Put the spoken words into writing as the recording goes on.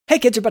Hey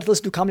kids, you're about to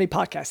listen to a comedy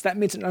podcast. That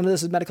means that none of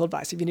this is medical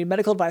advice. If you need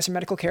medical advice or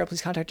medical care,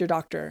 please contact your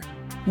doctor.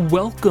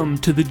 Welcome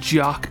to the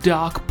Jock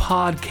Doc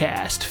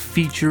podcast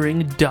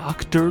featuring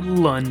Dr.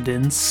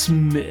 London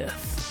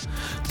Smith,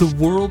 the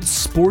world's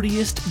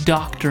sportiest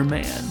doctor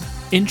man.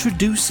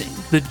 Introducing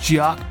the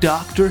Jock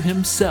Doctor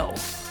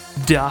himself,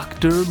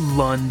 Dr.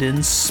 London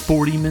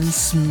Sportyman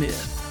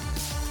Smith.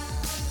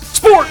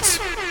 Sports!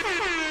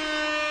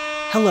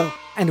 Hello,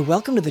 and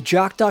welcome to the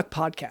Jock Doc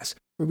podcast,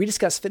 where we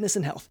discuss fitness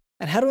and health,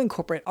 and how to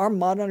incorporate our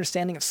modern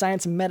understanding of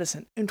science and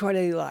medicine into our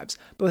daily lives,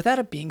 but without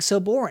it being so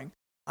boring.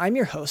 I'm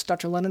your host,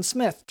 Dr.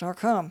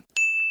 LondonSmith.com.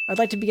 I'd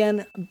like to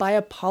begin by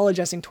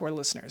apologizing to our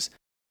listeners.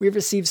 We've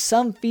received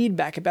some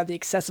feedback about the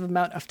excessive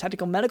amount of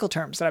technical medical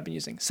terms that I've been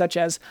using, such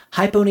as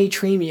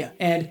hyponatremia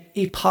and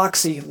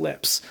epoxy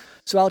lips,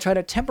 so I'll try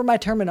to temper my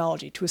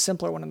terminology to a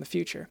simpler one in the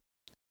future.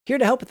 Here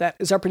to help with that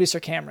is our producer,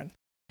 Cameron.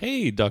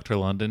 Hey, Dr.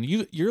 London,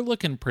 you're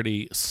looking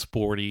pretty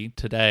sporty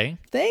today.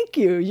 Thank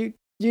you.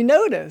 You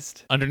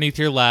noticed. Underneath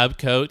your lab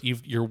coat,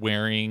 you're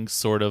wearing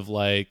sort of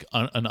like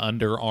an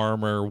Under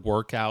Armour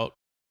workout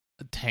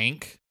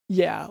tank.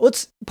 Yeah, well,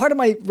 it's part of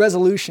my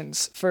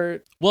resolutions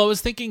for... Well, I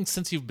was thinking,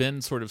 since you've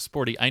been sort of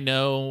sporty, I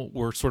know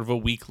we're sort of a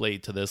week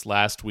late to this.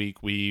 Last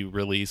week, we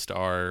released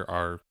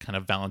our kind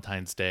of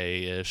Valentine's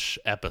Day-ish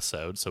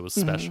episode, so it was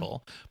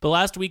special. But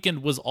last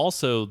weekend was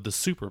also the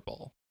Super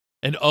Bowl.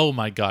 And oh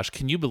my gosh,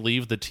 can you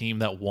believe the team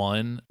that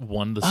won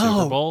the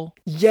Super Bowl?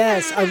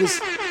 Yes, I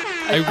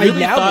really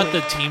thought the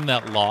team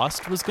that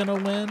lost was going to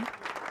win,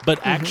 but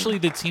actually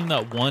the team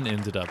that won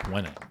ended up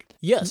winning.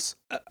 Yes.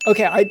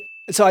 Okay, I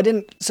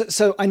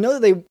know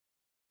that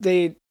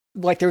they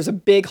like there was a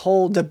big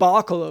whole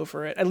debacle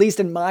over it, at least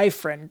in my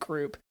friend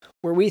group,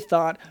 where we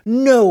thought,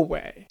 no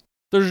way.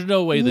 There's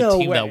no way the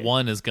team that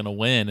won is going to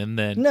win, and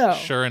then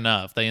sure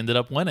enough, they ended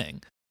up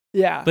winning.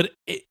 Yeah. But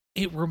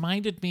it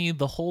reminded me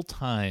the whole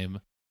time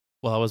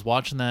while I was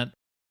watching that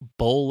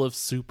bowl of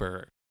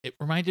super, it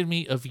reminded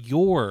me of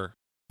your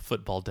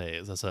football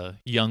days as a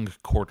young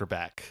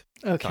quarterback,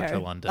 Dr.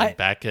 London,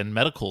 back in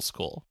medical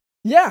school.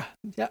 Yeah.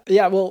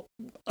 Well,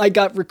 I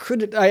got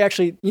recruited. I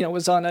actually,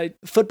 was on a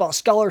football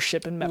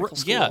scholarship in medical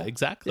school. Yeah,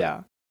 exactly.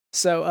 Yeah.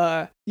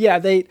 So,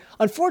 they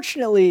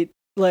unfortunately,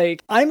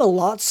 I'm a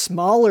lot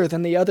smaller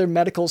than the other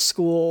medical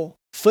school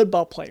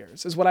football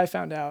players, is what I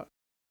found out.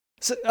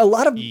 So a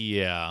lot of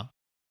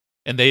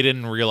and they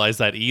didn't realize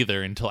that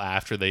either until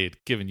after they had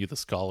given you the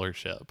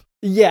scholarship.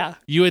 Yeah.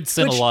 You had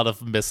sent a lot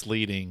of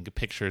misleading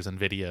pictures and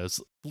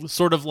videos,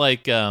 sort of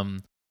like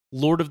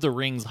Lord of the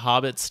Rings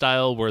Hobbit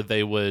style, where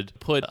they would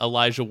put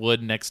Elijah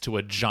Wood next to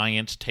a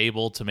giant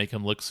table to make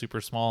him look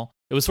super small.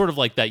 It was sort of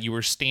like that. You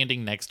were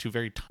standing next to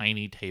very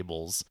tiny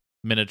tables,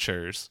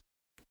 miniatures.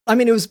 I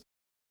mean, it was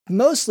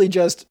mostly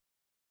just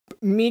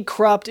me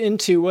cropped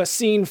into a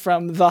scene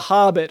from The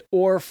Hobbit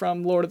or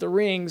from Lord of the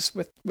Rings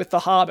with the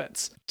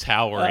hobbits.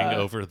 Towering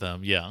over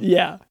them, yeah.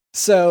 Yeah.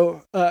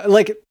 So, I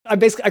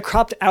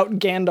cropped out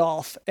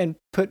Gandalf and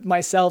put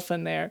myself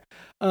in there.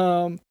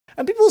 And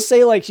people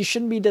say, you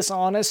shouldn't be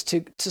dishonest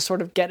to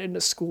sort of get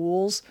into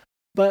schools,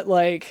 but,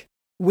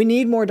 we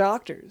need more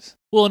doctors.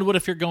 Well, and what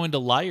if you're going to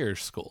liar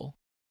school?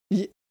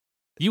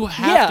 You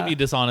have to be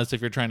dishonest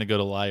if you're trying to go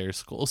to liar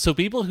school. So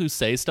people who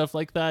say stuff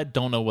like that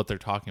don't know what they're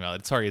talking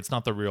about. Sorry, it's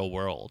not the real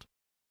world.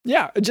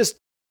 Yeah, just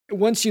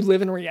once you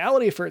live in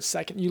reality for a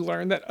second, you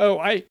learn that,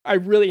 I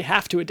really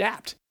have to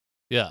adapt.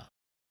 Yeah.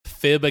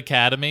 Fib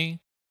Academy.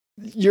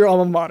 Your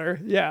alma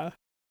mater, yeah.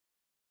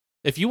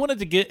 If you want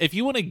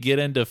to get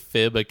into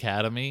Fib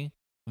Academy,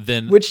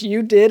 then which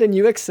you did and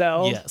you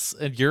excelled. Yes,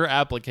 and your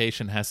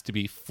application has to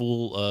be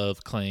full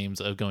of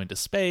claims of going to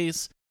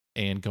space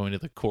and going to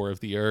the core of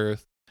the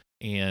earth,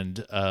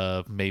 and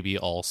maybe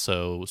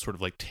also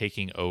sort of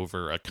taking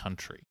over a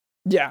country.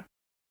 Yeah,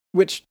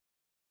 which,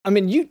 I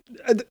mean,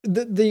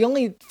 the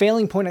only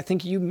failing point I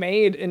think you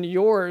made in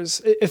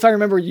yours, if I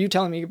remember you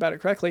telling me about it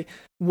correctly,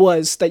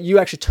 was that you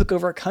actually took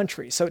over a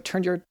country, so it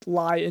turned your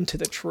lie into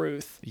the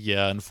truth.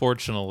 Yeah,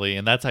 unfortunately,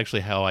 and that's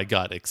actually how I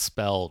got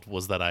expelled,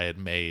 was that I had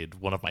made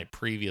one of my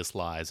previous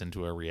lies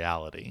into a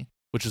reality,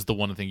 which is the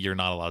one thing you're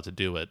not allowed to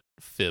do at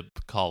Fib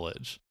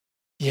College.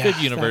 Yeah,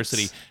 Fib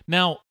University.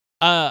 Now,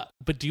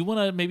 but do you want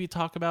to maybe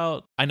talk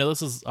about, I know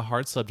this is a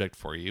hard subject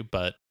for you,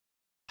 but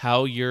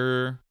how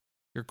your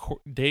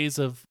days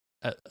of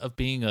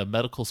being a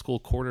medical school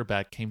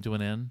quarterback came to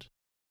an end?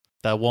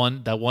 That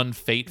one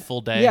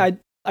fateful day? Yeah,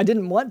 I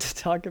didn't want to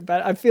talk about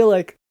it. I feel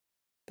like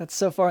that's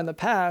so far in the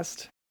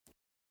past.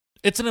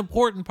 It's an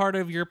important part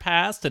of your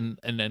past, and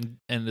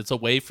it's a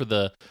way for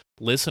the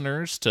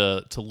listeners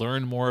to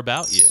learn more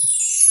about you.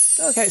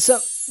 Okay,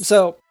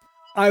 so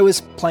I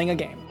was playing a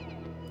game.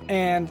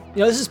 And,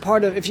 this is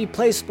part of, if you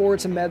play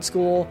sports in med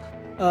school,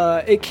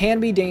 it can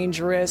be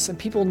dangerous, and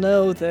people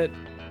know that,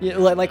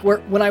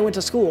 when I went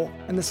to school,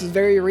 and this is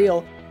very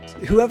real,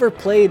 whoever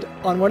played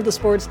on one of the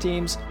sports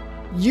teams,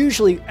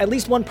 usually at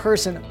least one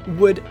person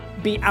would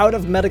be out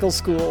of medical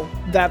school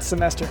that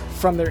semester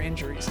from their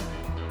injuries.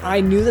 I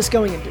knew this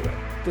going into it.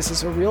 This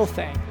is a real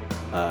thing.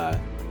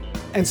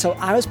 And so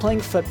I was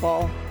playing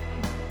football,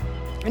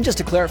 And just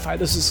to clarify,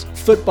 this is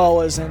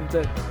football as in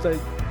the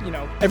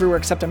everywhere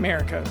except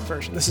America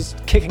version. This is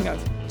kicking a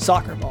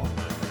soccer ball,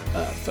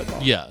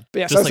 football. Yeah, but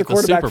yeah, just so I was like the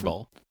quarterback the Super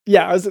Bowl.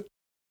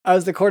 I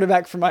was the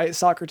quarterback for my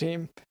soccer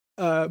team.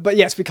 But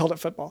yes, we called it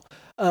football.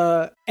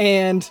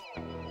 And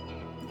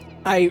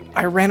I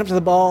ran up to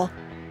the ball,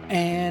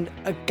 and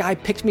a guy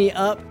picked me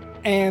up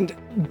and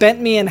bent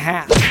me in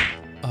half.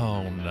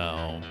 Oh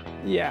no.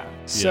 Yeah.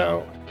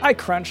 So I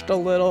crunched a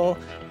little,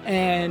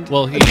 and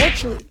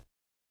unfortunately.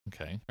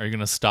 Okay. Are you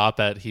gonna stop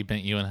at he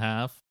bent you in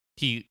half?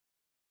 He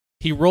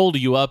rolled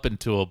you up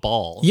into a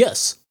ball.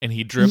 Yes. And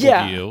he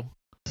dribbled you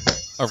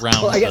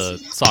around the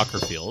soccer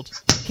field.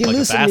 He like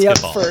loosened me up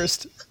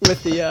first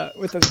with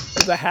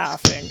the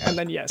halving, and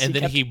then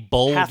then he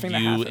bowled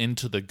you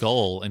into the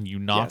goal, and you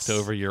knocked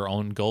over your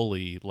own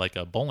goalie like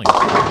a bowling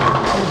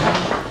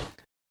ball.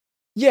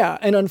 Yeah,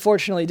 and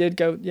unfortunately did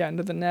go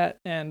into the net,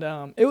 and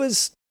it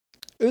was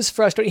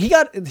frustrating. He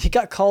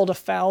got called a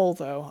foul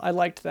though. I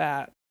liked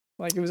that.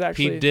 Like, it was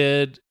actually he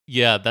did.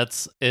 Yeah,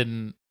 that's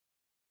in.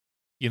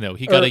 He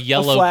got a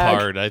yellow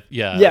card.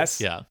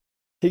 Yes. Yeah.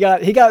 He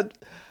got.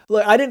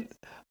 Look,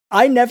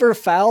 I never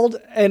fouled,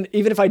 and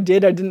even if I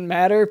did, it didn't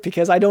matter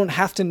because I don't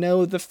have to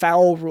know the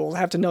foul rules. I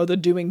have to know the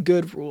doing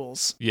good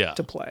rules.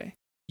 To play.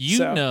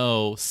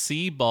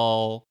 See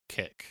ball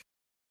kick.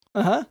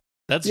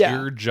 That's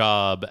your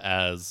job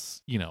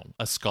as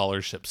a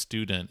scholarship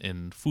student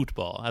in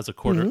football, as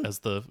as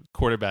the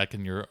quarterback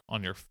on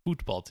your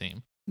football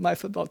team. My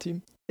football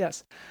team,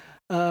 yes.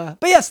 But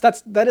yes,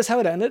 that is how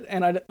it ended,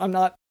 and I'm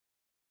not.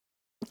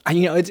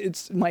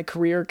 It's my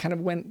career kind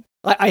of went.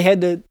 I had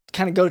to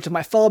kind of go to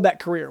my fallback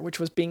career, which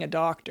was being a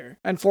doctor.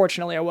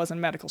 Unfortunately, I was in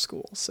medical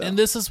school. So. And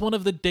this is one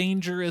of the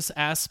dangerous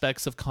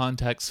aspects of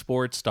contact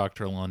sports,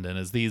 Dr. London,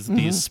 is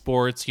these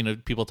sports,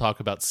 people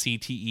talk about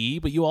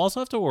CTE, but you also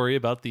have to worry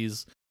about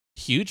these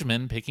huge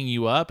men picking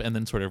you up and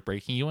then sort of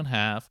breaking you in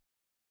half,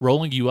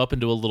 rolling you up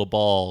into a little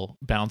ball,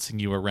 bouncing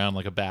you around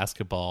like a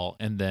basketball,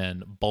 and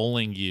then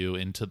bowling you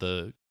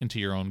into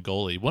your own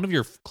goalie, one of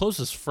your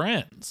closest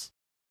friends.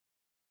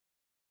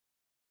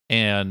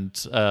 And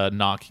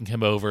knocking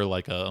him over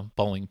like a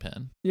bowling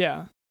pin.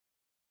 Yeah,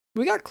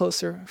 we got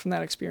closer from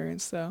that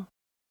experience, though.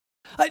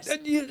 I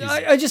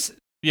just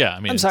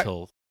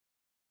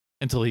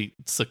until he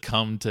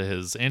succumbed to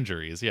his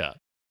injuries, yeah.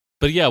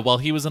 But yeah, while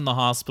he was in the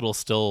hospital,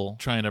 still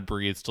trying to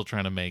breathe, still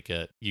trying to make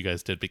it, you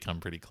guys did become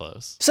pretty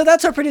close. So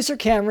that's our producer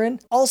Cameron.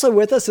 Also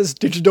with us is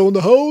Digital in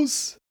the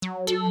House.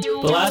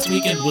 The last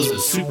weekend was the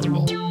Super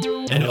Bowl,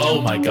 and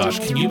oh my gosh,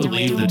 can you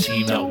believe the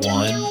team that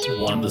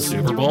won the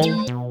Super Bowl?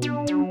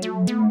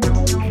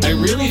 I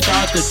really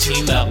thought the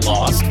team that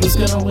lost was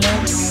going to win,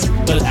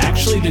 but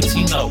actually the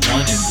team that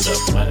won ended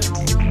up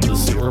winning the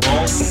Super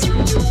Bowl.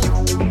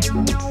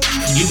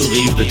 Can you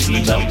believe the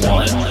team that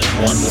won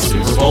the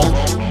Super Bowl?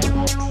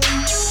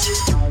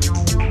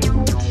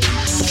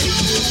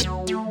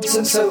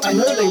 So I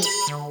know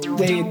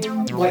they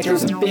there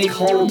was a big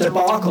whole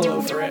debacle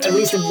over it, at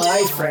least in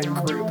my friend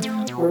group,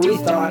 where we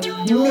thought,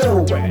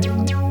 no way.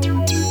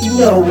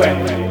 No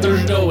way.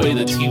 There's no way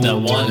the team that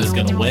won is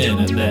going to win,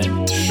 and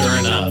then, sure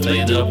enough, they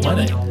ended up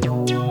winning.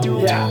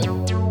 Yeah.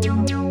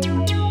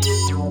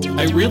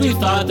 I really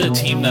thought the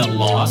team that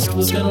lost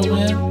was going to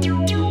win.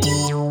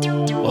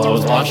 Well, I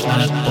was watching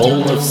that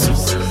bowl of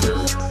Super.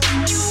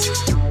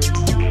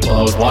 Well,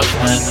 I was watching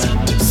that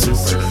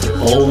Super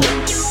Bowl.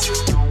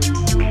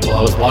 Well,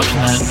 I was watching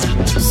that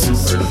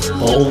Super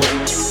Bowl.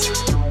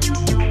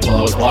 Well,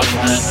 I was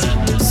watching that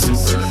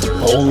Super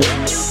Bowl.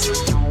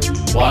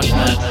 Watching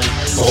that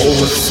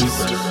bowl of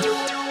Super.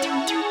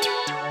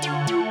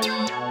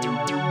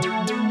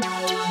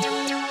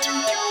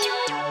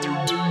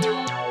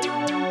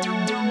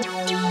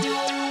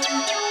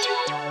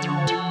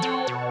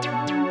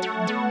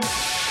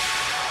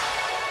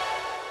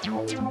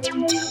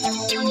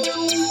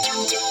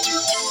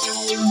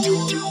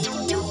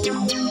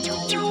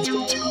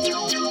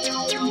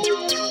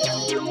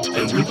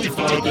 I really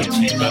thought the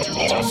team that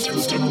lost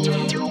was going to win.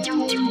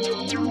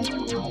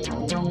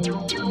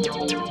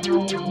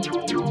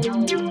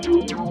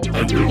 I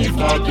really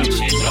thought the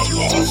team that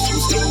lost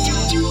was going to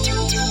win.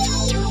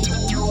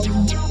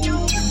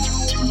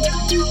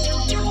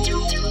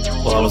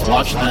 Well, I was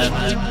watching that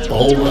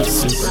bowl of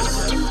Super.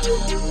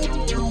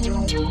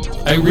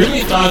 I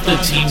really thought the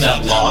team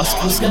that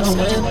lost was going to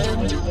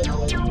win.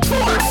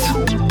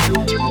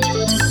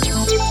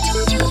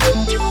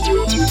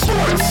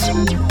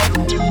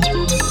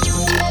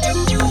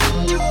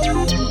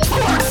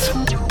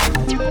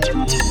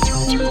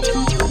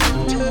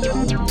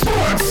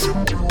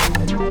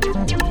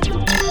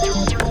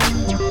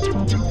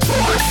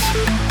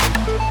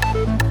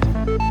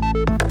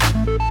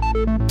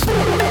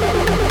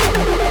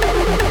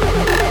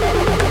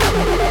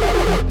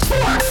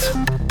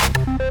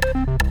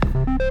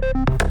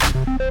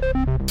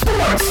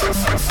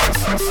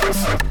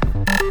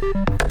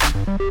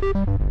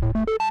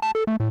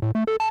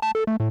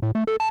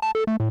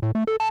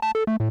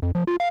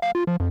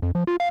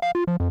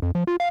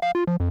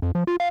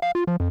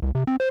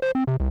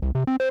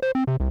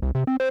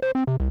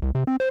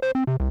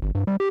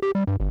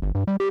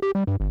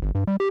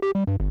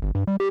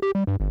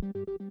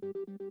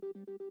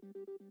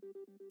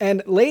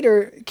 And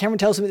later, Cameron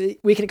tells me that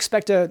we can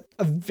expect a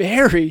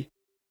very,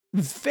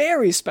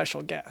 very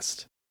special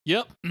guest.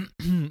 Yep.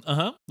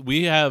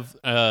 We have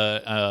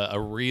a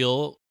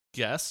real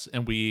guest,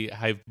 and we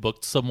have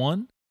booked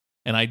someone,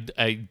 and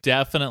I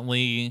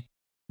definitely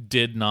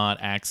did not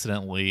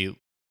accidentally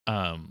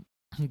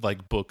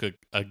book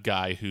a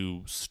guy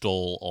who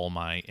stole all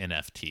my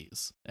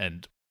NFTs.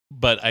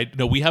 But I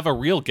know we have a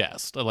real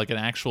guest, like an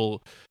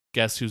actual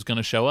guest who's going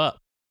to show up.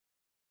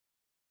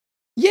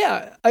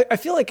 Yeah, I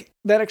feel like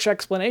that extra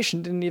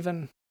explanation didn't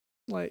even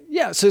so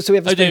we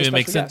have a I didn't even special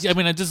make sense. guest. I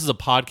mean, this is a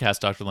podcast,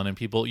 Dr. London.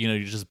 People,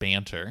 you just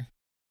banter.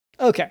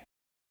 Okay.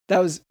 That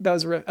was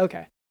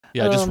okay.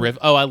 Yeah, just riff.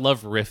 Oh, I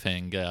love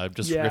riffing.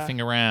 Just Yeah.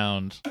 riffing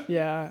around.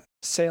 Yeah,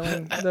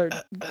 sailing,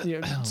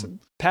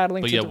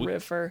 paddling But to yeah, the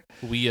river.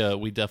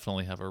 We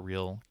definitely have a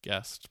real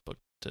guest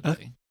booked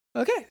today.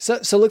 Okay, so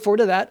look forward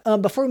to that.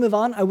 Before we move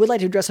on, I would like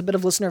to address a bit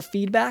of listener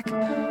feedback.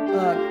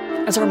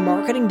 As our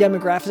marketing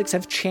demographics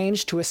have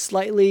changed to a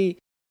slightly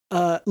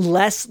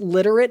less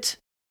literate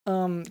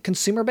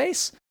consumer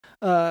base,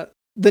 the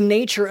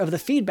nature of the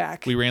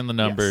feedback. We ran the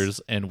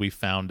numbers and we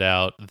found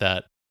out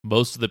that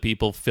most of the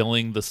people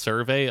filling the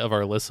survey of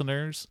our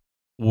listeners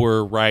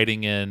were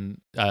writing in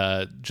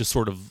just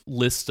sort of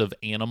list of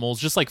animals,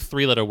 just like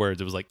 3-letter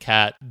words. It was like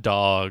cat,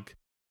 dog,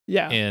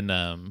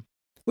 and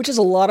which is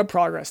a lot of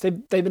progress.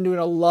 They've been doing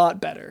a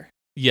lot better.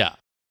 Yeah.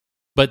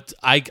 But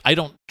I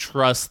don't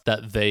trust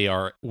that they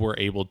were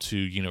able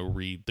to,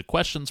 read the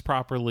questions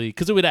properly,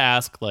 because it would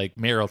ask like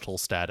marital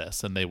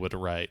status and they would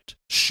write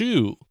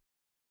shoe.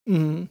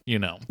 Mm-hmm.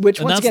 Which,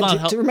 and once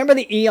again, to remember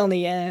the E on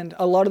the end,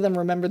 a lot of them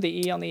remember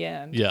the E on the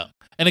end. Yeah.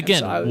 And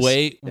again,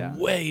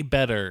 way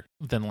better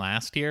than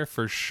last year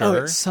for sure.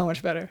 Oh, it's so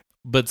much better.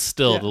 But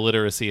still, the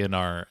literacy in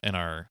our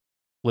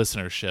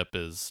listenership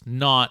is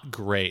not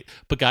great.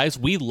 But guys,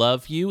 we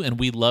love you, and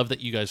we love that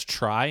you guys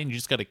try, and you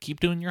just got to keep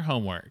doing your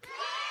homework.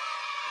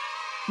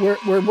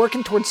 We're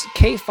working towards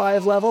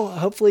K5 level.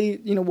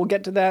 Hopefully, we'll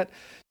get to that,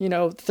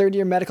 third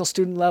year medical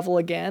student level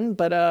again.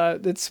 But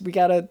we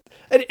gotta.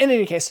 In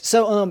any case,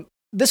 so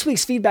this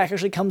week's feedback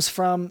actually comes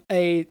from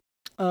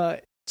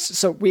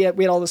so we had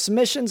all the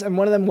submissions, and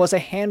one of them was a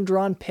hand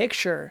drawn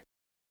picture.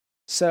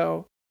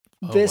 So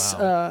this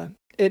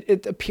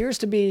it appears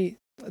to be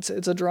it's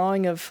a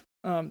drawing of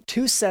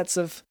 2 sets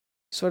of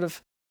sort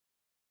of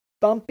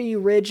bumpy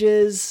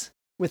ridges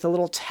with a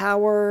little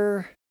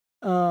tower.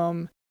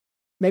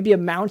 Maybe a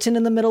mountain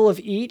in the middle of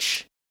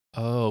each.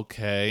 Oh,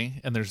 okay.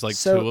 And there's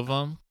 2 of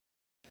them?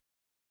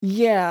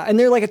 Yeah, and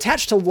they're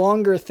attached to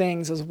longer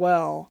things as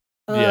well.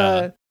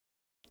 Yeah.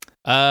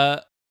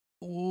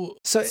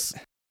 So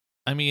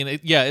I mean,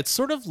 it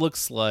sort of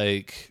looks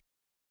like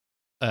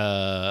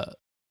a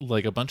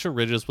bunch of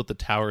ridges with the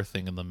tower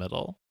thing in the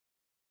middle.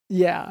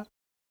 Yeah.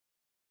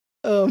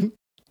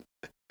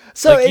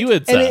 So you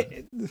had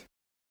said.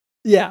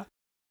 Yeah.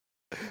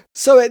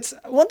 So it's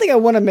one thing I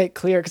want to make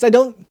clear, because I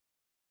don't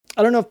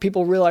know if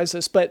people realize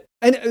this,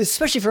 and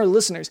especially for our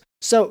listeners.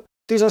 So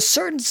there's a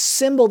certain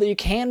symbol that you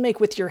can make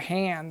with your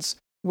hands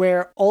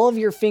where all of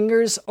your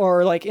fingers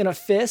are in a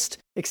fist,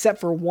 except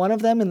for one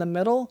of them in the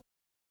middle.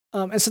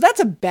 And so that's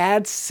a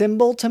bad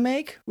symbol to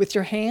make with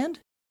your hand.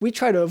 We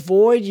try to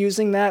avoid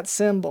using that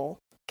symbol.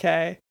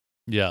 Okay.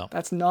 Yeah.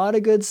 That's not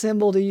a good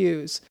symbol to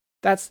use.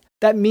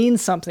 That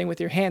means something with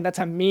your hand. That's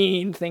a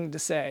mean thing to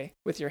say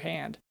with your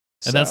hand.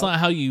 And that's not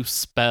how you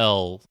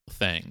spell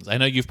things. I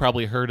know you've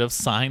probably heard of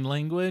sign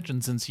language,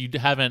 and since you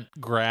haven't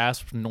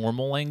grasped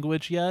normal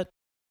language yet,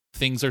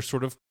 things are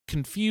sort of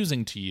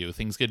confusing to you.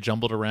 Things get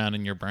jumbled around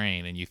in your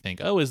brain, and you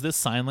think, oh, is this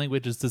sign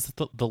language? Is this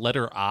the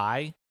letter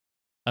I?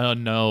 Oh,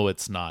 no,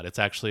 it's not. It's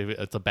actually,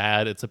 it's a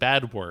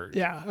bad word.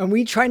 Yeah, and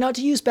we try not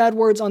to use bad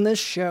words on this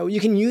show. You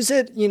can use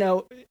it,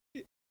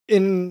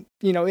 in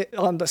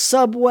on the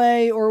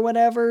subway or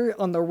whatever,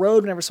 on the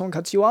road whenever someone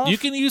cuts you off. You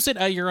can use it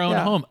at your own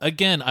home.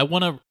 Again, I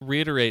want to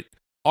reiterate,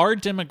 our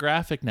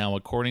demographic now,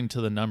 according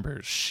to the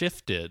numbers,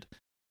 shifted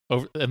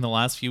over in the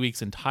last few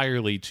weeks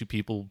entirely to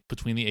people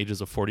between the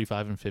ages of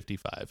 45 and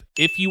 55.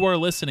 If you are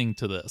listening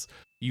to this,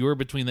 you are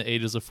between the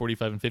ages of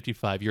 45 and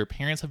 55. Your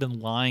parents have been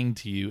lying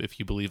to you if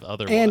you believe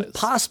otherwise. And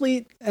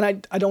possibly, and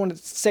I don't want to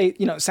say,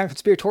 sound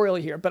conspiratorial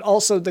here, but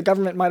also the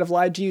government might have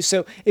lied to you.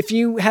 So if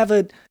you have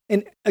a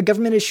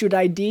government issued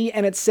ID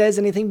and it says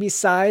anything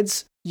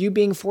besides you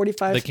being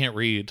 45, they can't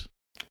read.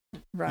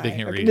 Right. They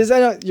can't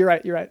read. You're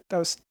right.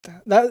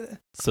 That.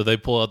 So they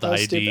pull out the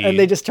ID, stupid. And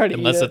they just try to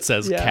unless eat it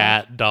says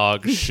cat,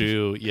 dog,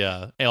 shoe.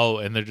 Yeah. Oh,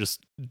 and they're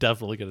just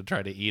definitely going to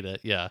try to eat it.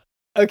 Yeah.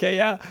 Okay.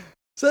 Yeah.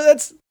 So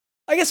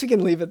I guess we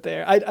can leave it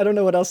there. I don't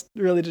know what else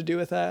really to do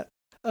with that.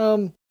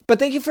 But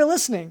thank you for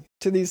listening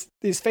to these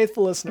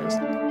faithful listeners.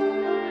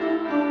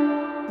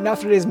 Now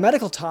for today's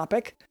medical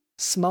topic: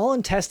 small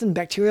intestine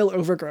bacterial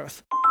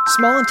overgrowth.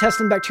 Small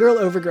intestine bacterial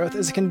overgrowth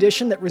is a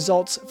condition that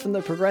results from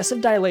the progressive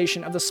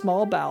dilation of the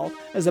small bowel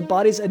as the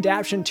body's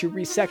adaptation to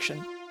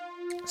resection.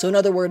 So in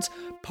other words,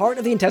 part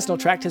of the intestinal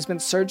tract has been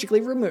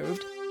surgically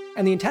removed,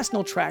 and the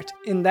intestinal tract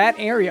in that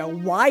area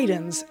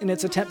widens in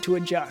its attempt to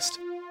adjust.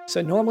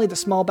 So normally the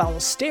small bowel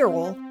is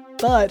sterile,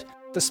 but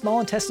the small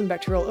intestine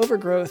bacterial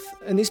overgrowth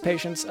in these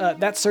patients,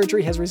 that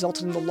surgery has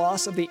resulted in the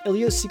loss of the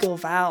ileocecal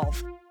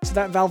valve. So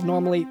that valve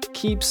normally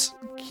keeps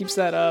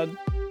that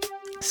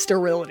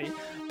sterility,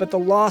 but the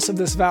loss of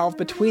this valve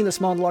between the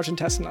small and large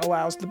intestine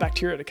allows the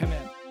bacteria to come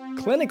in.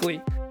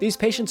 Clinically, these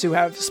patients who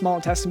have small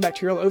intestine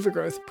bacterial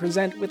overgrowth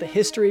present with a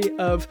history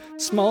of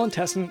small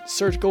intestine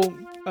surgical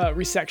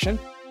resection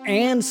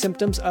and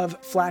symptoms of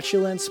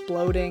flatulence,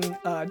 bloating,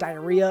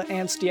 diarrhea,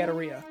 and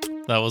steatorrhea.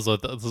 That was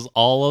what this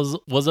all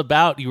was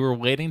about. You were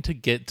waiting to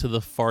get to the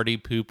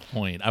farty poop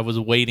point. I was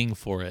waiting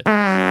for it.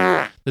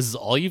 This is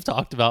all you've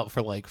talked about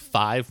for like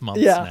 5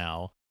 months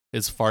now.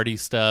 Is farty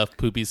stuff,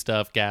 poopy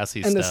stuff,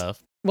 gassy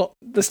stuff. The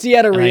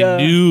steatorrhea. And I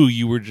knew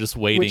you were just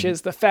waiting. Which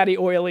is the fatty,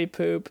 oily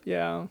poop.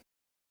 Yeah.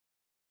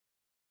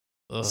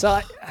 Ugh.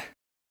 So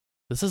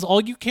this is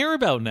all you care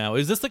about now.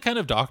 Is this the kind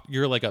of doctor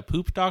you're like a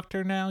poop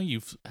doctor now?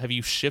 Have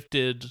you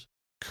shifted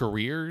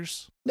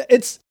careers?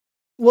 It's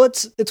one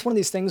of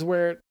these things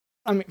where,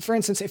 I mean, for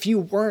instance, if you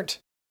weren't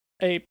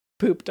a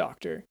poop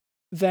doctor,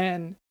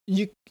 then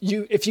you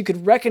if you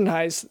could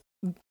recognize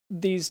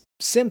these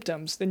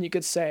symptoms, then you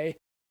could say,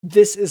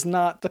 this is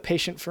not the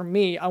patient for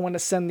me. I want to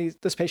send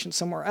this patient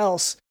somewhere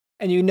else,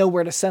 and you know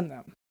where to send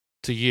them.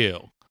 To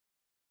you.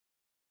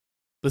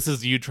 This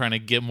is you trying to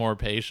get more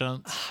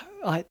patients?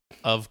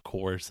 Of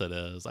course it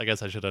is. I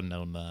guess I should have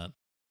known that.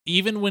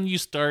 Even when you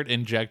start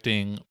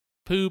injecting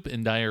poop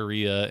and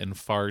diarrhea and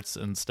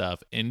farts and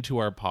stuff into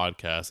our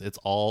podcast, it's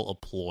all a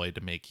ploy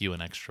to make you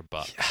an extra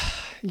buck.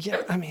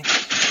 Yeah, I mean,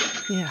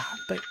 yeah,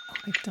 but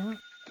I don't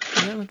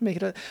have to make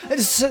it a...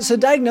 So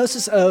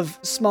diagnosis of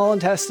small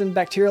intestine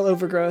bacterial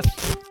overgrowth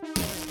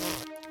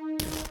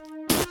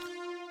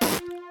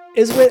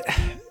is with...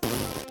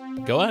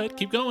 Go ahead,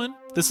 keep going.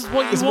 This is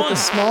what you is want. With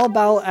a small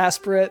bowel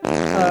aspirate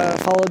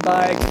followed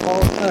by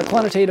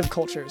quantitative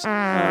cultures.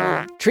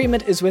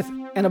 Treatment is with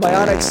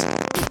antibiotics,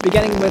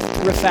 beginning with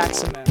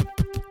rifaximin.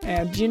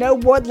 And you know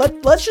what?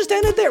 Let's just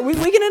end it there. We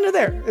can end it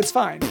there. It's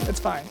fine. It's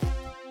fine.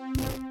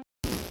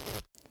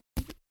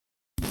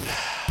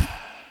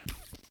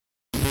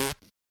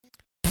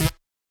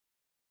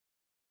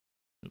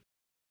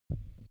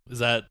 Is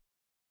that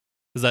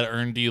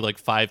earned you like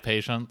 5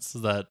 patients?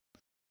 Is that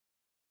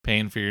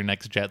paying for your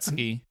next jet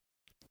ski?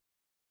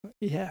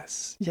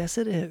 Yes,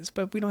 it is.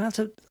 But we don't have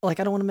to. Like,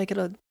 I don't want to make it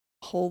a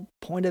whole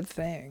pointed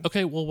thing.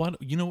 Okay, well,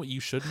 you know what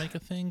you should make a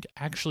thing?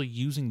 Actually,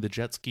 using the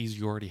jet skis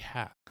you already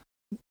have.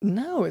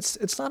 No,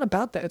 it's not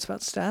about that. It's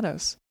about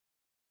status.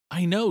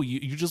 I know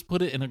you just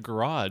put it in a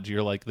garage.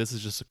 You're like, this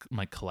is just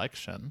my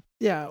collection.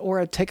 Yeah, or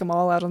I take them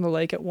all out on the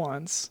lake at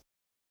once,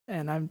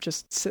 and I'm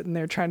just sitting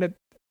there trying to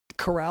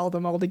corral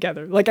them all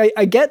together. Like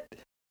I get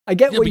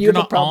what you're the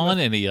not problem on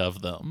with. any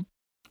of them.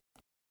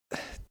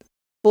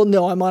 Well,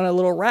 no, I'm on a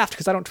little raft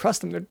because I don't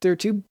trust them. They're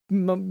too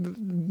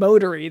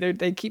motory.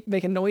 They keep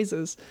making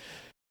noises.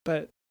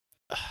 But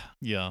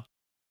yeah,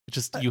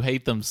 just you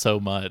hate them so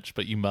much,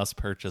 but you must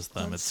purchase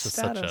them. It's just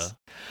status.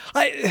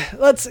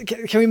 such a.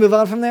 Can we move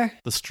on from there?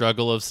 The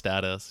struggle of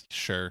status.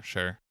 Sure.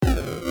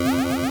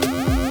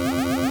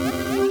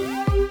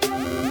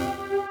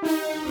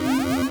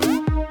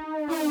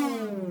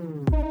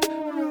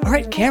 All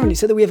right, Cameron, you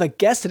said that we have a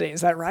guest today.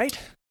 Is that right?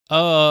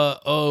 Okay.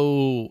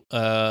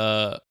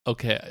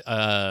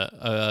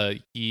 I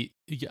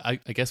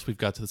guess we've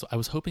got to this. I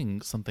was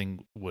hoping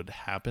something would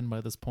happen by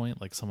this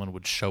point, like someone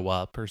would show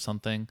up or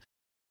something.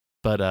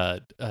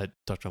 But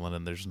Dr.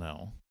 London, there's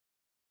no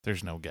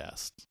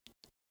guest.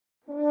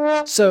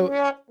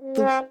 So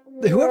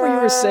whoever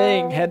you were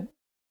saying had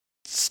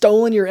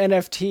stolen your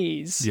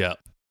NFTs. Yeah.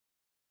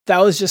 That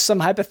was just some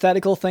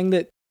hypothetical thing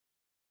that,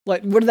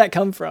 like, where did that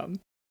come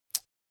from?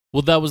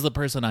 Well, that was the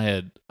person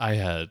I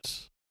had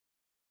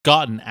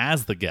gotten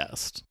as the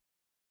guest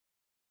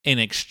in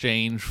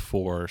exchange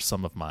for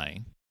some of my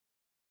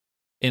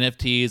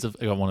NFTs.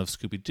 I got one of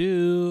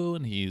Scooby-Doo,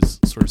 and he's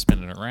sort of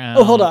spinning it around.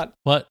 Oh, hold on.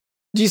 What?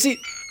 Do you see?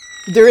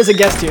 There is a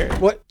guest here.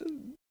 What?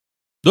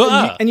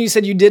 Ah! And you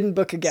said you didn't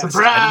book a guest.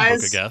 Surprise! I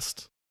didn't book a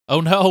guest. Oh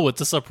no,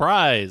 it's a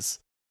surprise.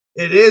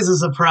 It is a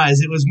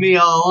surprise. It was me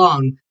all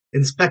along,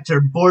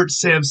 Inspector Bort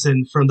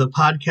Sampson from the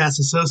Podcast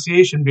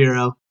Association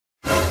Bureau.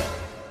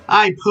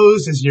 I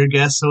posed as your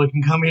guest so I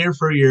can come here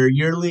for your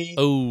yearly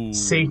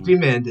safety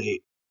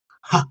mandate.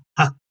 Ha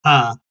ha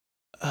ha.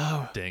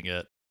 Oh, dang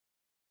it.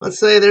 Let's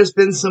say there's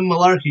been some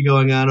malarkey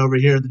going on over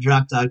here at the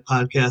Drop Dog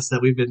Podcast that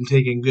we've been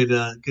taking good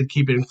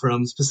keeping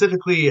from.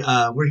 Specifically,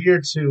 we're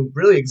here to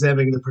really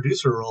examine the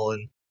producer role,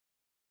 and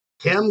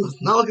Cam,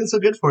 not looking so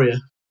good for you.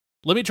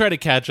 Let me try to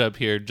catch up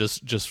here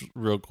just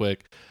real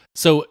quick.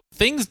 So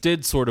things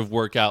did sort of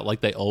work out like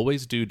they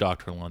always do,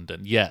 Dr.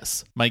 London.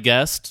 Yes, my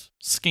guest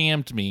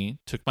scammed me,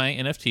 took my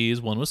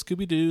NFTs. One was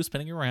Scooby-Doo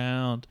spinning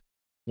around.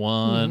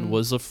 One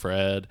was a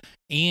Fred.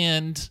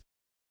 And,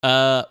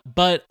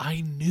 but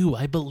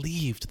I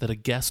believed that a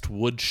guest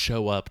would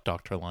show up,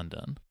 Dr.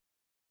 London.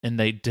 And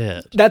they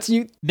did. That's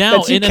you. Now,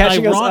 that's you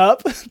catching us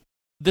up?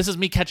 This is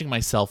me catching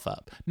myself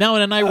up. Now,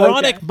 in an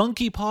ironic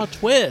monkey paw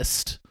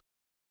twist.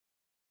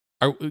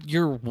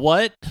 You're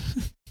what?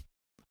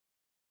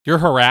 You're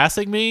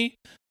harassing me?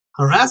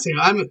 Harassing?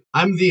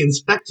 I'm the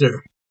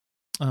inspector.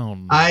 Oh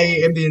no. I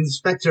am the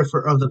inspector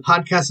of the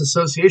Podcast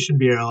Association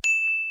Bureau.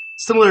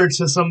 Similar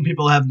to some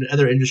people have in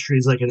other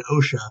industries, like in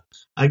OSHA.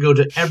 I go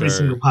to every Sure.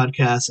 single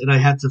podcast and I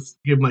have to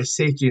give my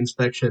safety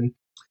inspection.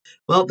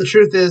 Well, the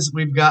truth is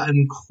we've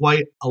gotten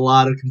quite a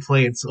lot of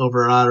complaints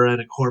over on our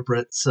end at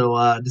corporate,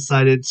 so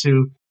decided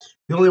to,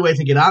 the only way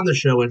to get on the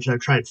show, which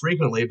I've tried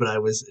frequently, but I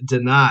was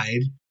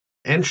denied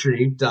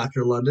entry,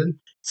 Dr. London.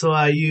 So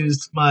I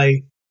used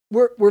my,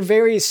 We're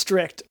very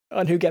strict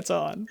on who gets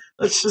on.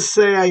 let's just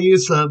say I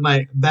used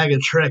my bag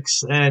of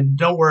tricks, and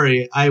don't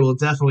worry, I will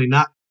definitely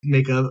not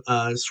make a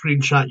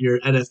screenshot your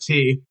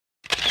NFT.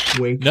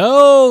 Wink.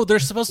 No, they're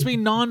supposed to be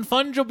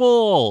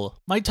non-fungible.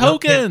 My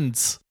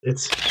tokens.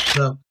 It's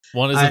so.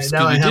 One is of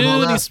now I have all Scooby-Doo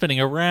and that. he's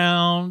spinning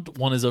around.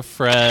 One is of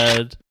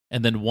Fred.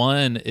 And then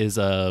one is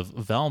of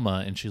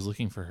Velma and she's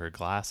looking for her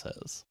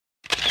glasses.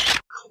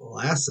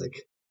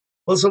 Classic.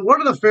 Well, so one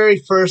of the very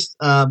first,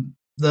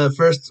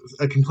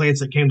 complaints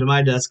that came to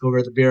my desk over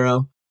at the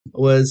Bureau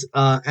was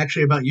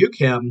actually about you,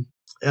 Cam.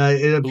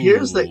 It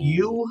appears that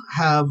you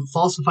have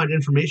falsified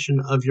information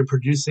of your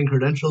producing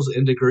credentials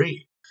and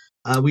degree.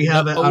 We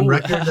have it on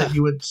record that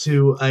you went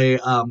to a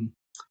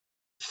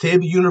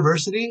FIB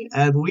university,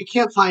 and we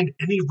can't find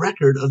any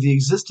record of the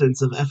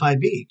existence of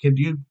FIB. Could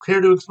you care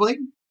to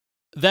explain?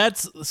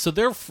 That's so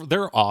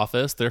their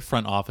office, their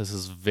front office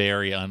is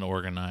very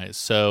unorganized.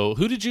 So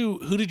who did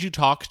you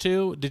talk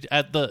to?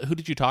 Who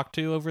did you talk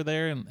to over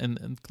there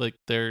and like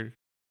their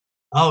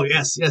Oh,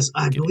 yes.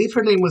 I believe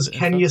her name was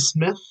Kenya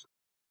Smith.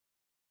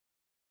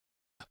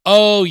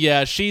 Oh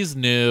yeah, she's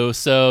new.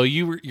 So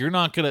you're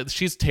not gonna.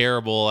 She's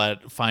terrible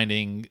at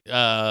finding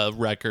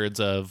records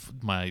of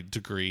my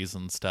degrees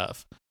and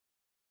stuff.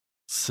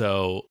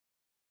 So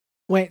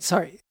Wait,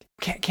 sorry.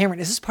 Cameron,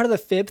 is this part of the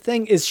FIB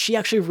thing? Is she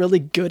actually really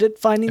good at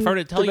finding if I were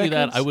to tell the you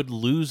that, records? I would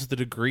lose the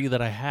degree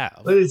that I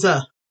have. But it's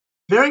a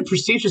very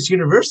prestigious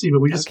university, but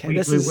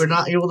we're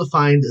not able to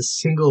find a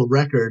single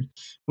record,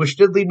 which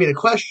did lead me to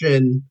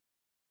question,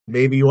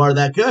 maybe you are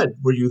that good.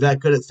 Were you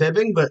that good at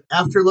fibbing? But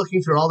after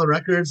looking through all the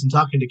records and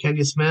talking to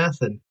Kenya Smith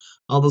and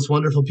all those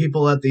wonderful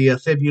people at the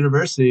FIB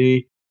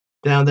University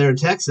down there in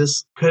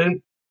Texas,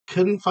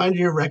 couldn't find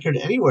your record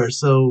anywhere.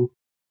 So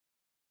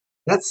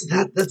that's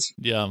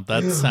Yeah,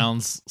 that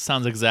sounds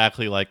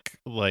exactly like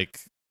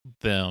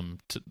them.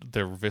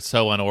 They're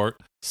so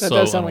That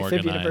does sound like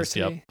FIB unorganized. University.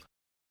 Yep.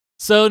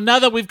 So now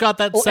that we've got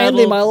that Well, and settled,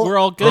 they might- we're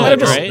all they good, might have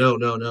just- right?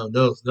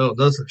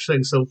 no such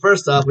thing. So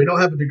first off, we don't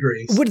have a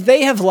degree. Would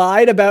they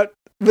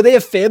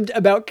have fibbed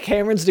about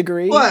Cameron's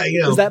degree? Well,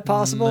 you know, is that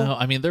possible? No,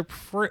 I mean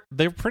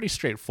they're pretty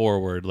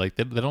straightforward. Like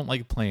they don't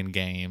like playing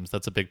games.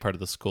 That's a big part of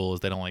the school is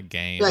they don't like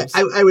games.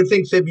 Yeah, I would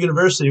think FIB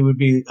University would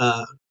be,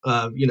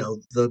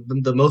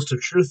 the most of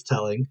truth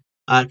telling.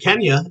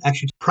 Kenya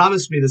actually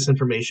promised me this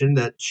information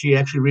that she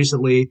actually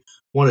recently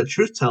won a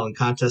truth telling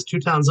contest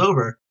 2 towns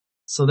over.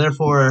 So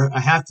therefore, I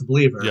have to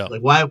believe her. Yeah.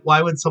 Like,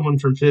 why would someone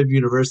from FIB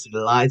University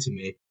lie to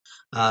me?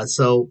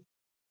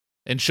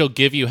 And she'll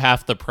give you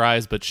half the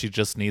prize, but she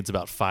just needs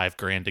about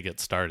 $5,000 to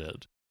get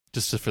started,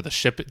 just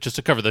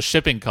to cover the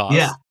shipping costs.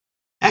 Yeah.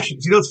 Actually,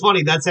 you know what's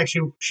funny? That's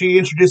actually, she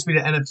introduced me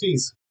to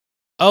NFTs.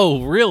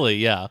 Oh, really?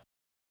 Yeah.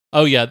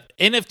 Oh, yeah.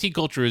 NFT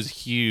culture is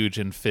huge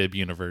in FIB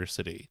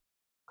University.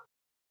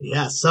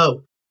 Yeah,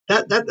 so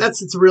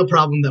it's a real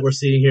problem that we're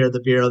seeing here at the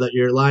Bureau, that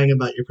you're lying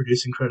about your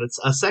producing credits.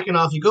 Second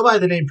off, you go by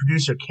the name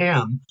Producer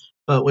Cam,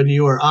 but when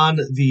you are on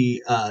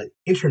the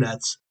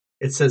internets,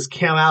 it says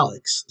Cam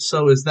Alex.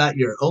 So is that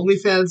your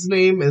OnlyFans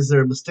name? Is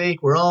there a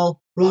mistake? We're all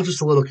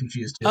just a little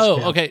confused. Oh,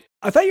 Cam. okay.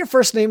 I thought your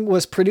first name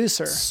was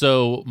producer.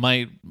 So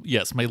my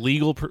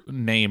legal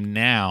name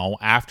now,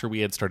 after we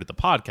had started the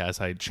podcast,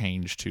 I had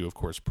changed to, of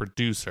course,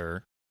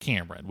 Producer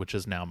Cameron, which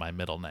is now my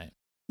middle name.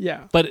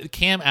 Yeah. But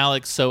Cam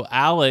Alex, so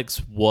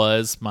Alex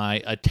was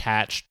my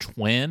attached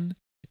twin.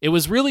 It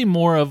was really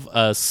more of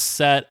a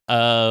set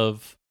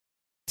of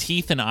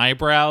teeth and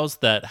eyebrows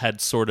that had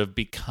sort of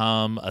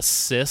become a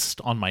cyst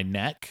on my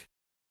neck.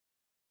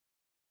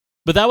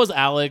 But that was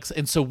Alex,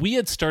 and so we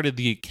had started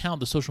the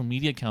social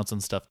media accounts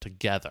and stuff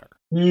together.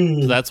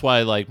 So that's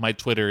why, like, my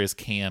Twitter is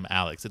Cam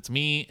Alex. It's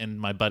me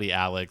and my buddy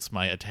Alex,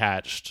 my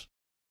attached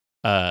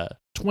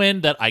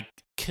twin that I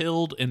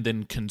killed and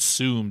then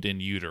consumed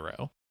in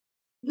utero.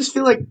 I just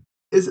feel like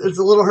it's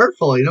a little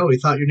hurtful. You know, we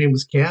thought your name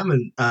was Cam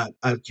and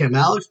Cam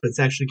Alex, but it's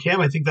actually Cam.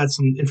 I think that's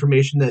some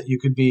information that you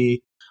could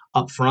be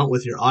upfront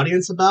with your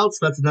audience about.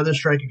 So that's another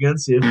strike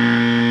against you.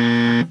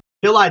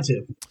 Feel lied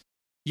to.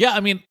 Yeah, I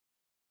mean,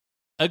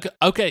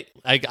 okay,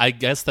 I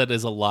guess that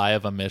is a lie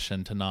of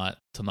omission to not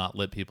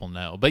let people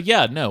know. But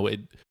yeah, no,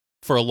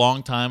 for a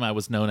long time I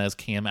was known as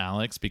Cam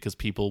Alex because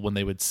people, when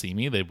they would see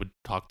me, they would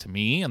talk to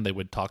me and they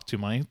would talk to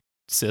my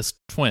cis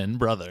twin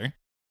brother.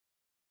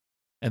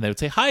 And they would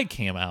say, "Hi,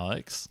 Cam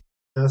Alex."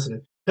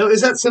 Fascinating. Now,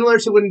 is that similar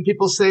to when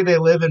people say they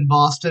live in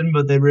Boston,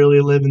 but they really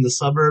live in the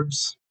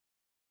suburbs?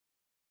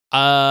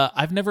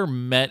 I've never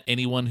met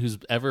anyone who's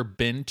ever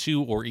been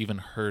to or even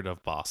heard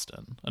of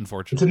Boston,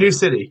 unfortunately. It's a new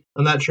city.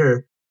 I'm not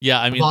sure. Yeah,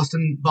 I mean,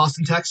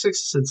 Boston,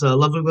 Texas. It's a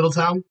lovely little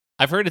town.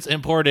 I've heard it's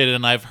imported,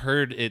 and I've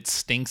heard it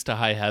stinks to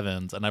high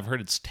heavens, and I've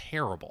heard it's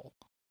terrible.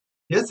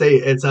 Yes,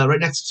 it's right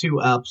next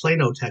to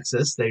Plano,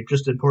 Texas. They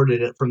just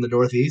imported it from the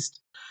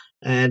Northeast,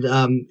 and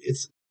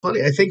it's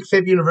funny. I think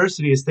Fayetteville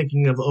University is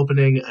thinking of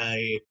opening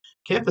a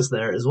campus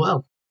there as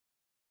well.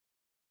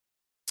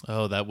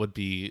 Oh, that would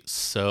be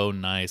so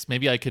nice.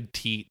 Maybe I could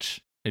teach.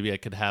 Maybe I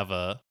could have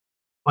a...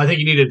 I think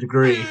you need a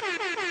degree.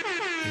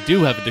 I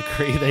do have a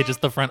degree.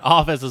 The front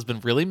office has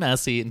been really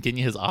messy, and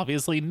Kenya is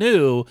obviously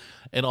new.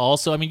 And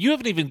also, I mean, you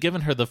haven't even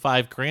given her the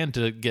 $5,000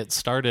 to get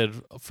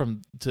started for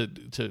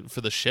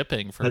the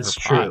shipping for That's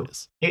her true.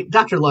 prize. Hey,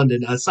 Dr.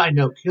 London, a side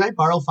note, can I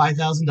borrow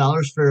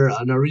 $5,000 for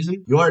no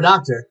reason? You're a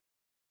doctor.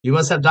 You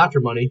must have doctor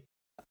money.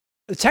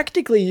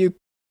 Technically, you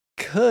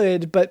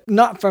could, but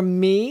not from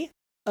me.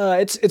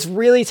 It's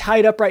really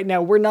tied up right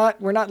now. We're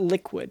not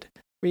liquid.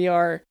 We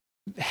are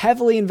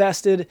heavily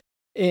invested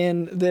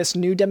in this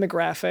new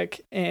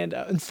demographic, and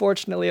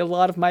unfortunately a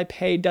lot of my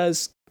pay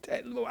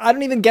I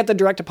don't even get the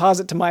direct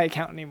deposit to my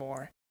account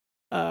anymore.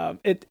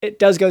 It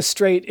does go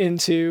straight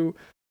into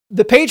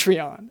the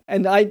Patreon,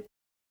 and I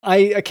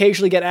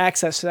occasionally get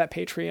access to that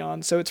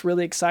Patreon, so it's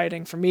really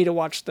exciting for me to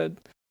watch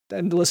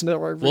and listen to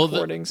our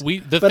recordings.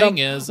 The thing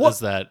is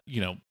that,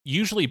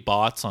 usually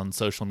bots on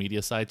social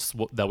media sites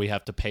that we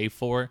have to pay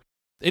for,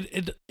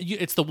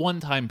 it's the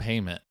one-time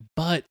payment,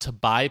 but to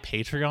buy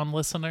Patreon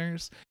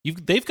listeners,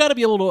 they've got to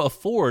be able to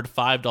afford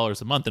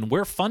 $5 a month, and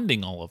we're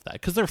funding all of that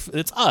because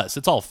it's us.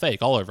 It's all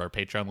fake. All of our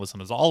Patreon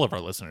listeners, all of our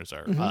listeners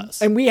are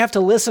us, and we have to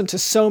listen to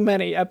so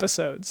many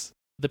episodes.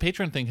 The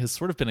Patreon thing has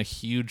sort of been a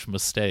huge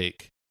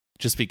mistake,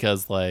 just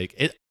because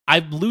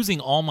I'm losing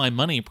all my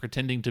money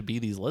pretending to be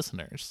these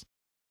listeners.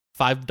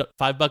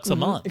 $5 a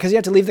month because you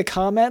have to leave the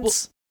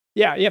comments.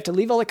 Yeah, you have to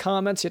leave all the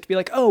comments. You have to be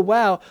like, "Oh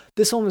wow,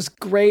 this one was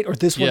great," or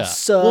 "This one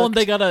sucked." Well, and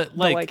they gotta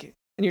and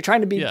you're trying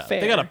to be fair.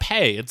 They gotta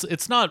pay.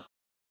 It's not,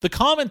 the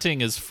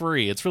commenting is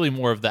free. It's really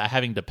more of that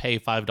having to pay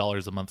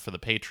 $5 a month for the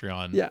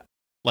Patreon. Yeah,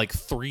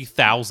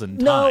 3,000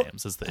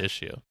 times is the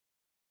issue.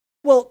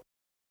 Well,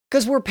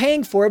 because we're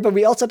paying for it, but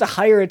we also have to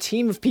hire a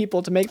team of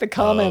people to make the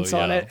comments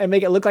on it and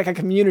make it look like a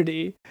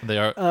community. They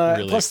are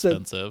really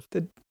expensive.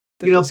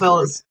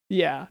 Fellas.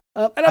 Yeah.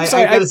 And I'm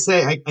sorry. I gotta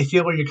say, I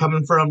feel where you're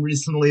coming from.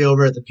 Recently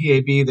over at the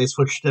PAB, they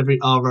switched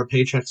all of our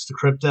paychecks to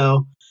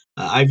crypto.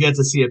 I've yet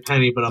to see a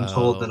penny, but I'm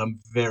told that I'm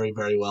very,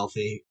 very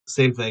wealthy.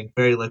 Same thing,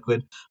 very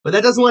liquid. But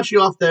that doesn't let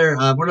you off there.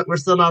 We're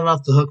still not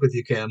off the hook with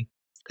you, Cam,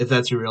 if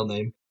that's your real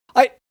name.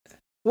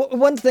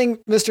 One thing,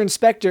 Mr.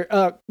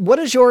 Inspector, what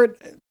is your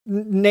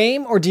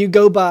name, or do you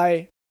go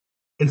by?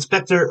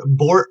 Inspector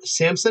Bort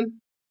Sampson.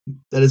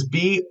 That is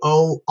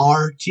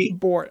Bort.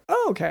 Bort.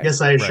 Oh, okay.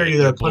 Yes, I assure you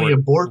there are plenty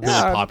of Borts.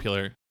 Really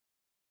popular.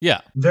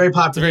 Yeah. Very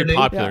popular. It's a very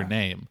popular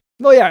name.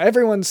 Well, yeah,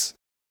 everyone's,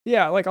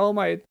 like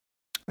I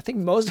think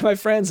most of my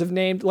friends have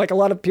named, like a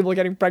lot of people are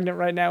getting pregnant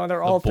right now, and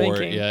they're all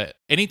thinking. Yeah.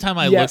 Anytime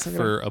I look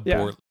for a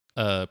Bort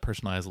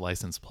personalized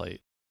license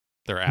plate,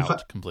 they're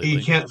out completely.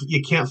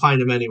 You can't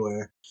find them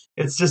anywhere.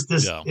 It's just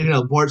this,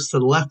 Borts to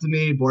the left of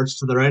me, Borts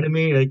to the right of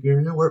me. Like,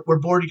 we're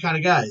Borty kind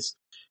of guys.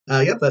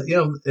 But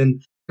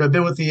and I've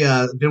been with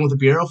the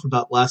Bureau for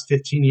about the last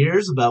 15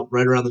 years, about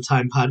right around the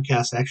time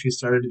podcasts actually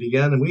started to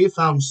begin, and we have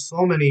found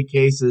so many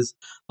cases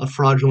of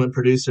fraudulent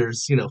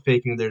producers,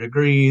 faking their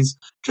degrees,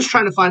 just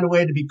trying to find a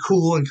way to be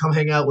cool and come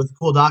hang out with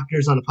cool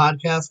doctors on a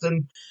podcast.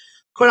 And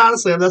quite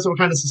honestly, that's what we're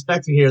kind of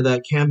suspecting here,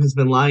 that Cam has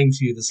been lying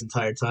to you this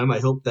entire time. I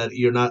hope that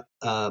you're not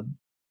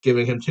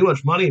giving him too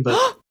much money, but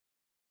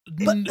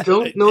I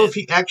don't know if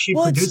he actually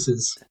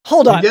produces.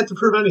 Hold on. You have to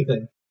prove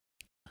anything.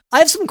 I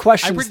have some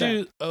questions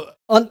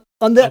on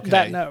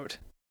that note.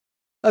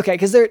 Okay,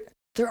 because there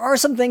are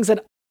some things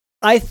that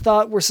I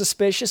thought were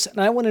suspicious,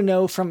 and I want to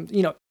know from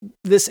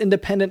this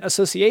independent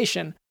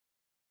association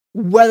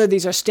whether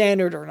these are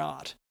standard or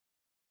not.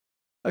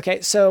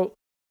 Okay, so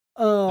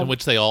in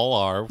which they all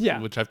are,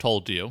 which I've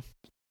told you.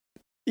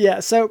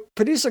 Yeah, so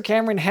producer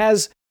Cameron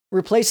has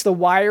replaced the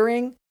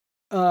wiring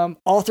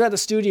all throughout the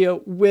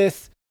studio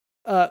with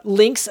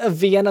links of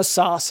Vienna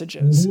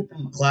sausages.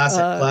 Classic.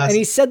 And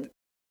he said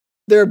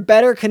they're a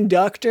better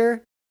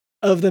conductor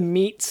of the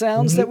meat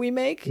sounds that we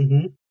make.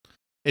 Mm-hmm.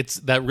 It's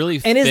that really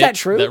is that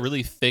true? That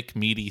really thick,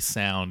 meaty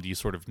sound you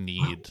sort of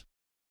need.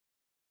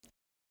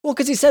 Well,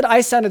 because he said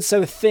I sounded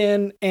so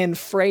thin and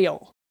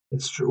frail.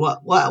 It's true.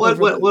 What?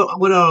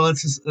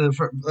 Let's just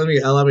let me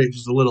elaborate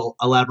just a little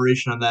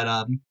elaboration on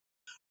that.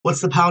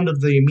 What's the pound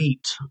of the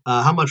meat?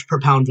 How much per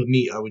pound of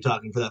meat are we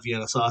talking for that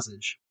Vienna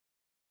sausage?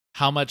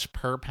 How much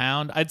per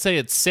pound? I'd say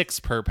it's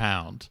 $6 per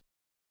pound.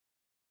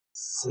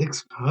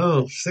 $6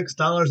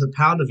 a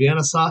pound of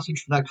Vienna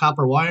sausage for that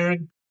copper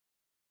wiring.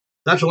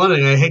 Dr.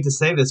 London, I hate to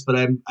say this, but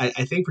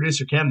I think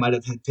producer Cam might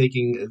have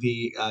taken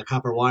the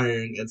copper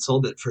wiring and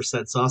sold it for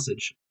said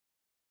sausage.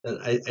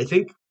 I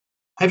think.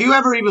 Have you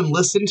ever even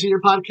listened to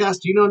your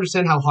podcast? Do you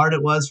understand how hard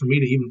it was for me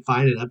to even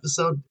find an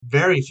episode?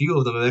 Very few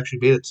of them have actually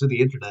made it to the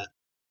internet.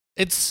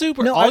 It's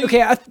super.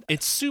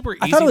 It's super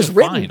easy it was to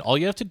written. find. All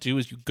you have to do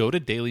is you go to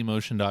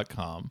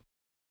dailymotion.com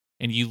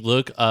and you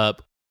look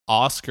up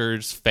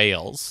Oscar's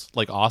fails,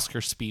 like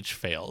Oscar speech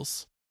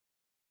fails,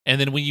 And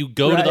then when you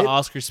go to the Right.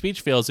 Oscar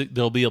speech fails,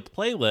 there'll be a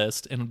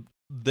playlist, and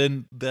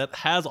then that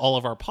has all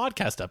of our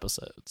podcast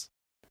episodes.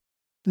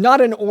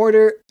 Not in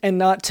order and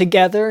not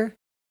together,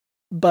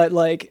 but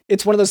like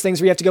it's one of those things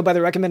where you have to go by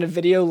the recommended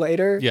video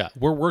later. Yeah,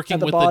 we're working At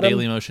the with bottom. the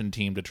Daily Motion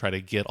team to try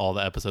to get all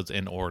the episodes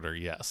in order.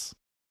 Yes.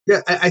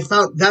 Yeah, I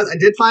found that. I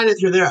did find it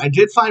through there. I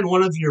did find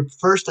one of your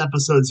first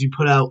episodes you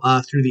put out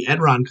through the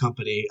Enron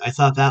company. I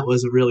thought that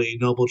was a really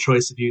noble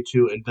choice of you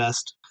to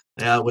invest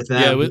with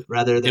them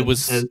rather than.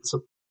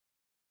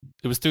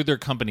 It was through their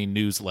company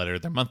newsletter.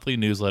 Their monthly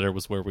newsletter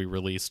was where we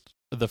released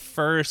the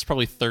first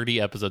probably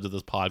 30 episodes of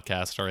this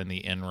podcast are in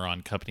the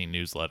Enron company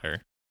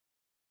newsletter.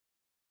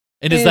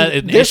 And is that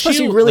an they're supposed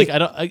to issue? be really-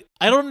 Like,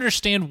 I don't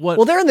understand what.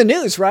 Well, they're in the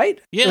news, right?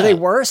 Yeah. Or they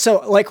were. So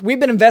like we've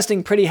been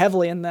investing pretty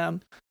heavily in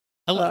them.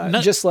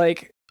 not- Just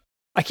like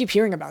I keep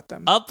hearing about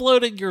them.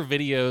 uploading your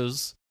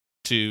videos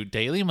to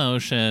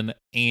Dailymotion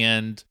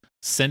and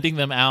sending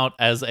them out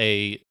as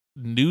a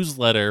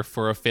newsletter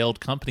for a failed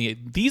company.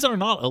 These are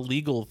not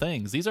illegal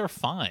things. These are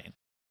fine.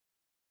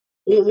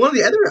 Well, one of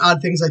the other odd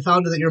things I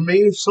found is that your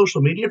main social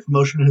media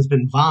promotion has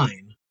been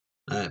Vine,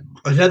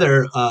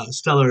 another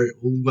stellar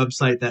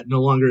website that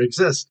no longer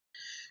exists.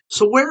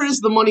 So where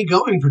is the money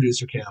going,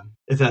 Producer Cam,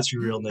 if that's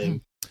your real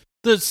name?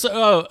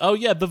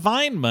 The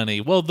Vine money.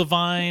 Well, the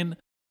Vine,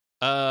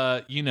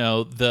 I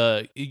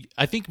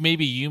think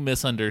maybe you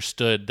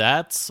misunderstood.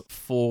 That's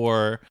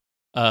for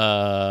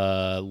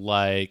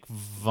like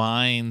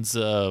vines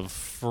of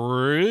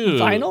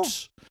fruit.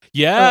 Vinyl?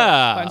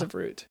 Yeah. Vines of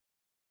fruit.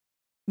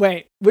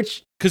 Wait,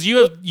 which Because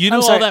you know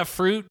all sorry. that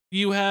fruit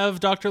you have,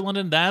 Dr.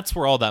 London? That's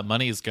where all that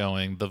money is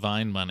going, the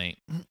Vine money.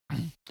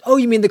 oh,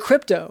 you mean the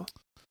crypto?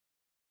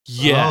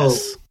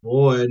 Yes. Oh,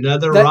 boy,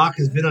 another That- rock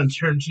has been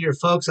unturned here,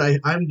 folks.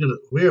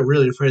 We're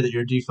really afraid that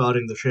you're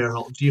defrauding the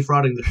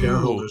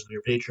shareholders of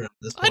your Patreon at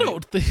this point.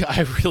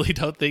 I really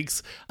don't think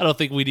I don't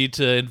think we need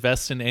to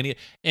invest in any.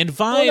 And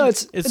Vine, no,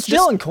 it's just,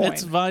 Dylan Coin.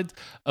 It's Vine.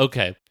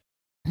 Okay.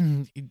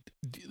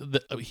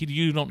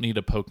 You don't need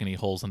to poke any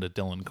holes into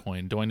Dylan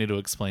Coin. Do I need to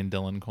explain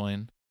Dylan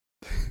Coin?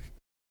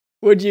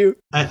 Would you?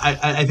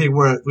 I think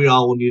we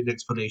all will need an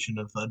explanation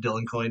of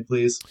Dylan Coin,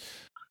 please.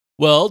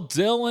 Well,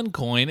 Dylan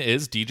Coin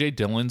is DJ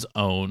Dylan's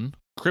own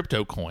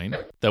crypto coin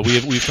that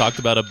we've talked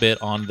about a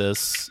bit on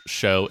this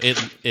show.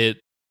 It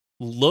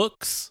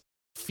looks,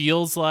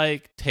 feels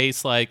like,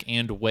 tastes like,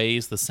 and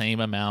weighs the same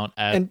amount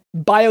And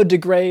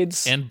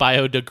biodegrades. and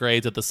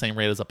biodegrades at the same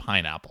rate as a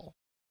pineapple.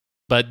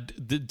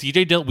 But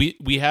DJ Dylan,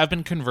 we have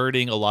been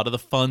converting a lot of the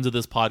funds of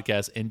this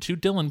podcast into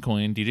Dylan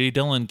Coin. DJ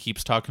Dylan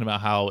keeps talking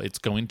about how it's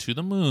going to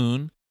the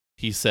moon.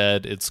 He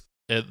said it's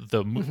that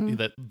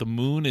the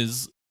moon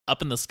is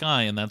up in the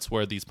sky, and that's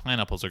where these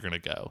pineapples are going to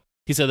go.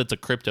 He said it's a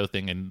crypto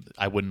thing, and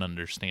I wouldn't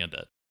understand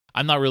it.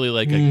 I'm not really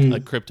like a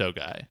crypto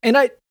guy. And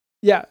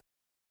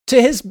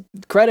to his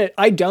credit,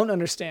 I don't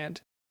understand.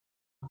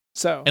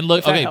 So, And look,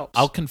 if that okay, helps.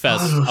 I'll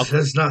confess.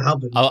 That's not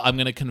helping. I'm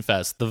going to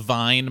confess. The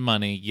Vine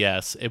money,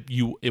 yes,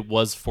 it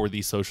was for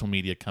the social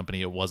media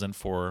company. It wasn't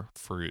for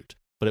fruit,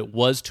 but it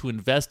was to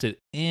invest it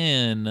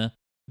in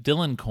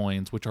Dylan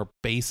coins, which are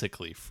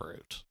basically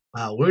fruit.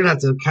 Wow, we're gonna have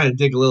to kind of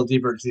dig a little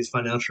deeper into these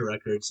financial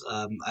records.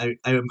 I'm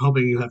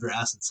hoping you have your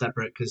assets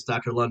separate because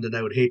Dr. London,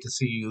 I would hate to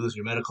see you lose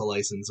your medical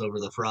license over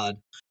the fraud.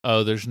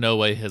 Oh, there's no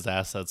way his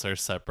assets are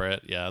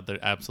separate. Yeah, there's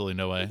absolutely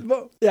no way.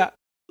 Well, yeah,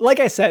 like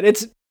I said,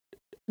 it's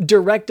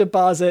direct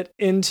deposit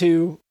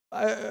into.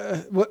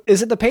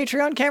 Is it the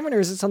Patreon, Cameron,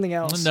 or is it something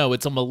else? No,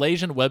 it's a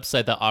Malaysian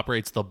website that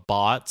operates the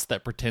bots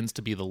that pretends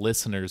to be the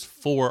listeners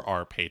for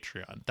our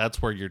Patreon.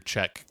 That's where your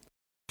check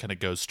kind of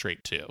goes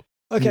straight to.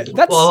 Okay,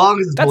 Well, as long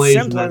as it's that's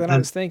Malaysian, simpler than I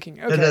was thinking.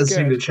 Okay, that does good.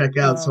 seem to check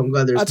out. So I'm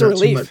glad there's that's a not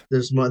too relief. much.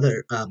 There's some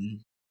other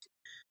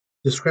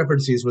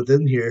discrepancies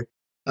within here.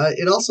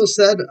 It also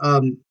said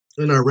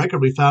in our record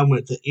we found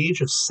at the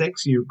age of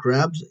 6, you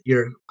grabbed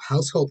your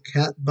household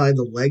cat by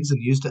the legs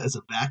and used it as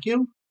a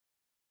vacuum.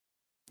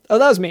 Oh,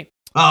 that was me.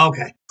 Oh,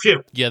 okay.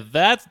 Phew. Yeah,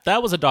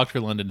 that was a Dr.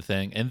 London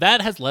thing, and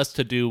that has less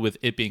to do with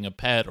it being a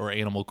pet or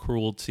animal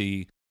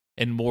cruelty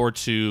and more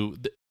to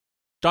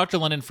Dr.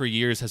 London for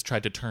years has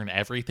tried to turn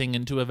everything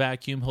into a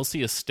vacuum. He'll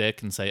see a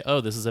stick and say,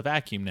 "Oh, this is a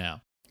vacuum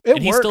now." It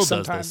And he works still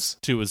sometimes. does this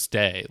to his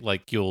day.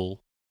 Like you'll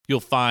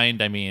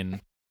find, I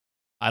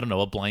don't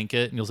know, a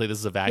blanket, and you'll say, "This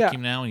is a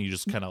vacuum now," and you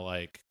just kind of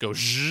like go.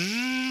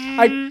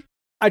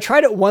 I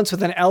tried it once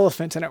with an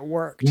elephant and it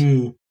worked.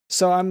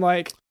 So I'm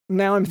like,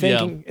 now I'm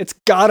thinking it's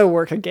gotta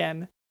work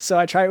again. So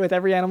I try it with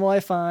every animal I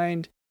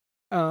find.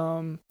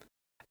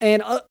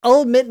 And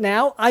I'll admit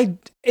now,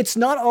 it's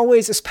not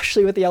always,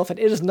 especially with the elephant,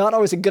 it is not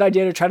always a good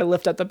idea to try to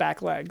lift up the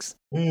back legs.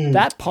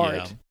 That part.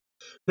 Yeah.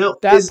 No,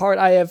 Part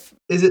I have.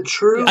 Is it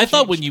true? I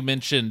thought when you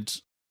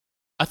mentioned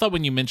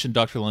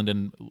Dr.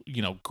 London,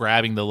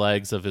 grabbing the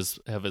legs of his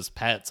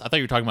pets, I thought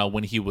you were talking about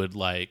when he would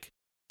like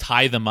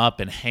tie them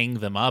up and hang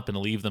them up and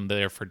leave them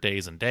there for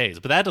days and days.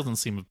 But that doesn't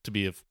seem to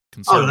be of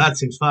concern. Oh, that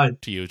seems fine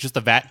to you. It's just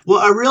the Well,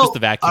 a real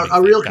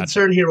Gotcha.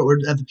 concern here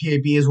at the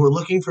PAB is we're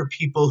looking for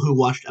people who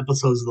watched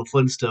episodes of the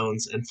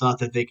Flintstones and thought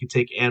that they could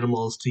take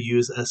animals to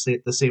use as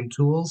the same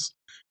tools.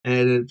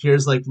 And it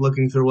appears like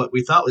looking through what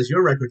we thought was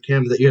your record,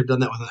 Cam, that you had done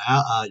that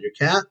with your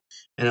cat.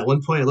 And at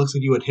one point, it looks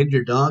like you had hid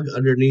your dog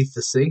underneath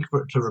the sink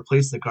to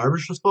replace the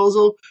garbage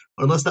disposal.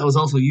 Or unless that was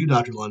also you,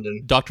 Dr.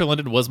 London. Dr.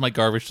 London was my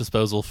garbage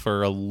disposal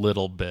for a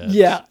little bit.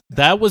 Yeah.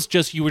 That was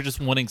just, you were just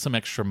wanting some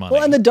extra money.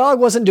 Well, and the dog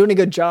wasn't doing a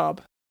good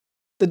job.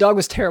 The dog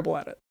was terrible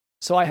at it.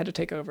 So I had to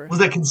take over. Was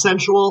that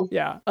consensual?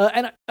 Yeah.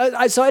 And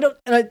I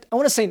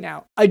want to say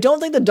now, I don't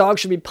think the dog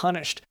should be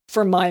punished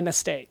for my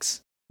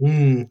mistakes.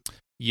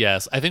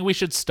 Yes, I think we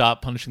should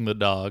stop punishing the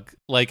dog.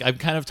 Like, I'm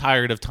kind of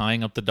tired of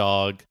tying up the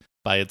dog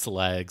by its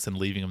legs and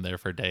leaving him there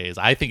for days.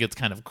 I think it's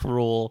kind of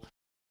cruel.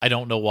 I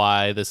don't know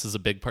why this is a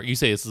big part. You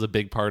say this is a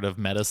big part of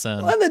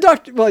medicine. And the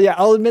doctor, well, yeah,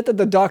 I'll admit that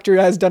the doctor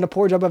has done a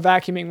poor job of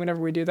vacuuming whenever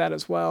we do that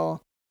as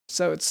well.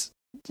 So it's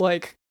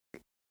like,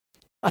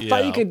 I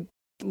thought you could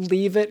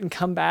leave it and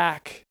come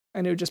back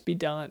and it would just be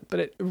done. But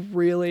it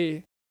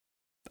really,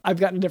 I've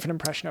gotten a different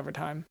impression over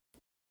time.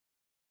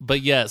 But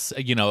yes,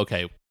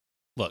 okay,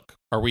 look,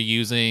 are we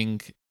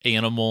using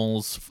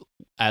animals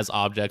as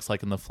objects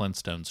like in the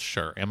Flintstones?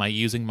 Sure. Am I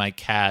using my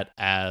cat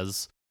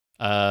as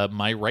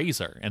my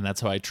razor? And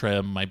that's how I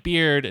trim my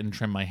beard and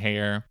trim my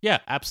hair? Yeah,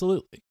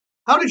 absolutely.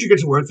 How did you get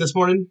to work this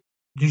morning?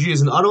 Did you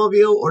use an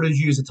automobile or did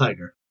you use a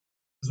Tiger?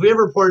 Because we have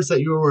reports that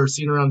you were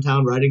seen around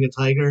town riding a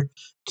Tiger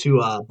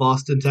to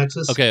Boston,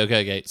 Texas.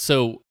 Okay.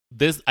 So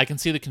this, I can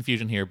see the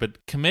confusion here, but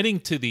committing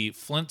to the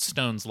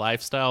Flintstones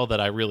lifestyle that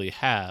I really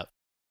have,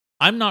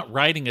 I'm not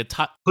riding a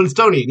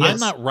Flintstonian, yes. I'm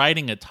not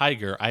riding a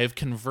tiger. I have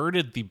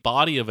converted the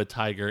body of a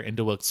tiger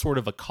into a sort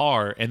of a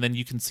car, and then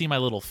you can see my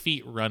little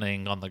feet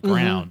running on the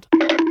ground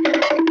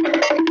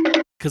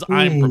because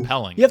I'm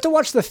propelling. You have to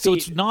watch the feet. So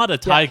it's not a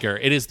tiger.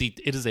 Yeah.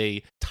 It is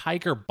a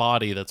tiger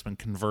body that's been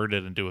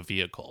converted into a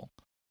vehicle.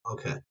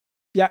 Okay.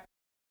 Yeah.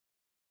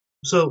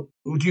 So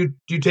do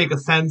you take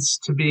offense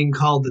to being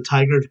called the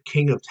Tiger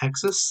King of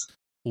Texas?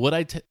 Would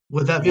I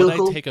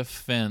take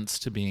offense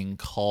to being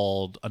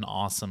called an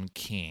awesome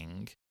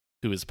king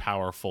who is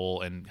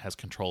powerful and has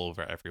control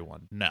over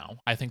everyone? No.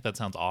 I think that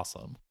sounds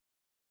awesome.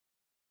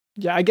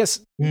 Yeah, I guess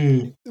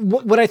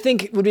what I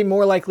think would be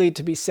more likely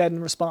to be said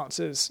in response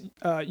is,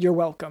 you're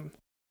welcome,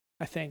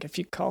 I think, if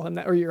you call him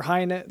that, or your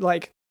highness,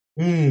 like...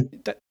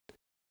 That,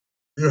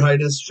 your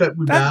highness, should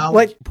we bow?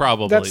 Like,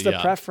 probably, that's the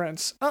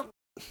preference.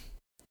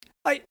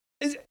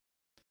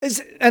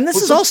 And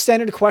this is all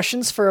standard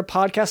questions for a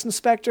podcast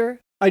inspector.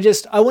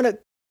 I want to...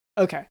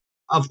 Okay.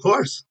 Of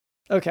course.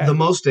 Okay. The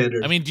most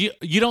standard. I mean, do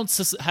you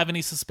don't have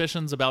any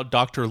suspicions about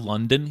Dr.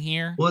 London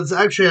here? Well, it's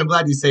actually, I'm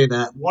glad you say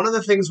that. One of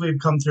the things we've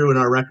come through in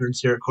our records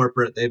here at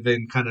corporate, they've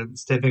been kind of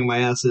stamping my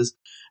ass, is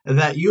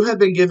that you have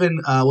been given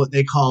what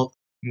they call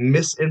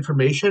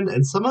misinformation,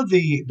 and some of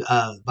the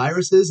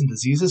viruses and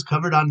diseases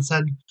covered on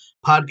said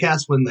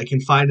podcast, when they can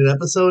find an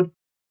episode,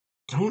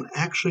 don't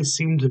actually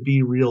seem to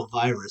be real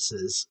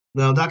viruses.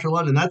 Now, Dr.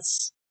 London,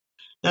 that's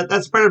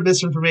part of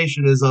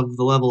misinformation is of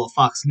the level of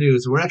Fox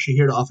News. We're actually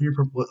here to offer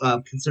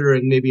you,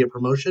 considering maybe a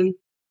promotion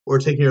or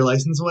taking your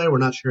license away. We're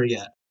not sure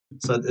yet.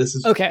 So this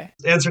is... Okay.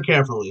 Answer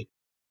carefully.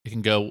 It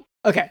can go...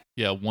 Okay.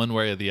 Yeah, one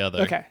way or the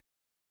other. Okay.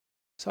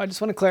 So I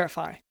just want to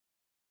clarify.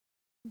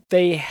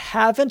 They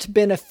haven't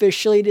been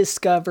officially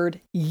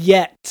discovered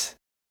yet.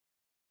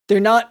 They're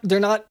not...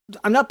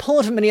 I'm not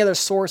pulling from any other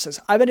sources.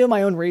 I've been doing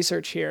my own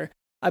research here.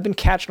 I've been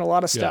catching a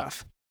lot of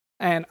stuff.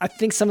 Yeah. And I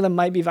think some of them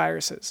might be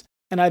viruses.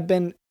 And I've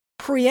been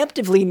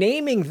preemptively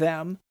naming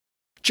them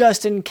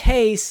just in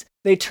case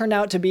they turn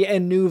out to be a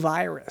new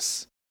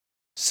virus.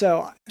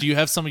 So, do you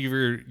have some of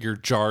your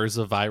jars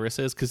of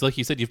viruses? Because, like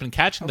you said, you've been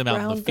catching them out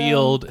in the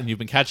field and you've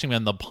been catching them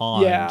in the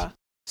pond. Yeah.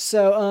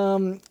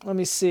 So, let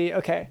me see.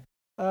 Okay.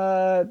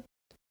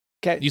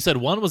 Okay. You said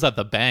one was at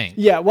the bank.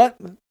 Yeah. What?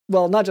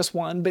 Well, not just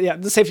one, but yeah,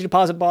 the safety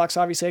deposit box.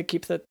 Obviously, I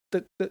keep the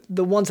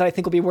ones that I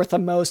think will be worth the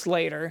most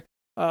later.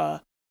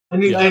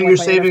 And you're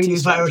saving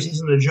these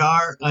viruses in a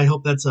jar. I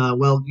hope that's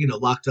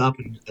locked up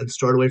and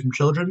stored away from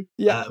children.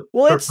 Yeah,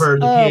 per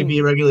the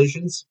PAB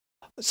regulations.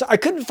 So I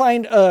couldn't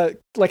find a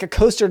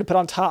coaster to put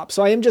on top,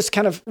 so I am just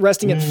kind of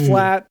resting it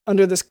flat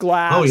under this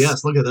glass. Oh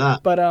yes, look at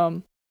that. But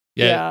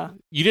yeah,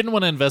 you didn't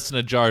want to invest in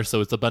a jar,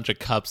 so it's a bunch of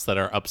cups that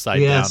are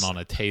upside down on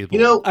a table.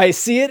 You know, I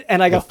see it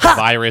and I go, the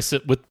virus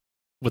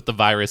with the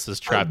viruses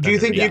trapped. Do you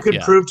think you could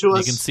prove to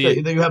us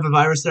that you have a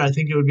virus there? I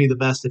think it would be the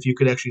best if you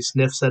could actually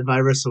sniff said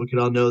virus, so we could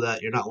all know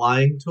that you're not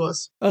lying to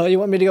us. Oh, you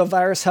want me to go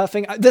virus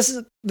huffing? This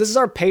is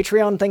our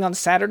Patreon thing on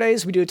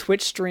Saturdays. We do a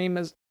Twitch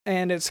stream,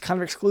 and it's kind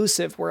of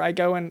exclusive where I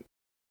go and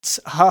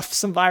huff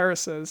some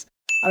viruses.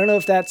 I don't know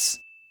if that's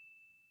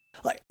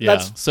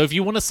so if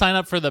you want to sign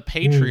up for the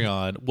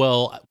Patreon,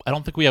 well, I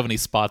don't think we have any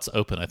spots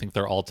open. I think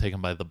they're all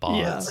taken by the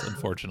bots,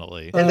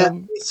 unfortunately.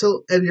 And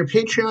your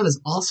Patreon is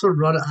also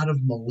run out of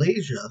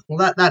Malaysia. Well,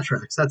 that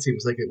tracks. That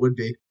seems like it would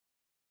be.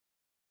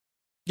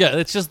 Yeah,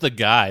 it's just the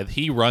guy.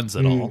 He runs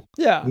it all.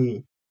 Yeah.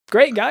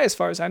 Great guy as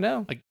far as I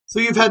know. So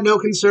you've had no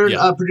concern,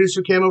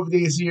 Producer Cam, over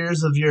these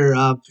years of your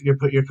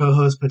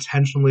co-host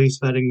potentially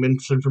spreading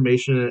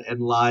misinformation and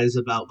lies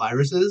about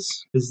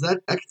viruses? Is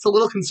it's a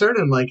little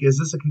concerning? Like, is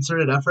this a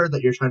concerted effort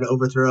that you're trying to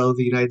overthrow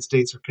the United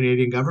States or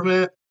Canadian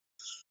government?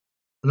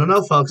 I don't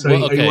know, folks. Are Well,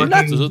 you okay. working?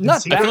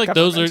 Not I feel like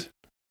those are. government.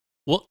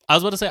 Well, I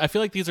was about to say, I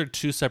feel like these are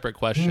two separate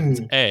questions.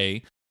 Hmm.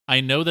 A,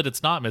 I know that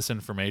it's not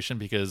misinformation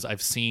because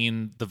I've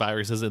seen the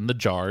viruses in the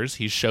jars.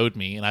 He showed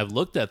me, and I've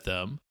looked at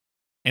them.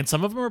 And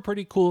some of them are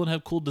pretty cool and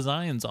have cool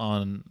designs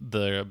on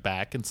the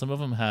back, and some of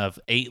them have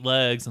 8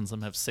 legs and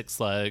some have 6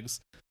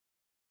 legs.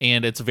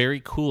 And it's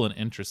very cool and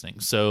interesting.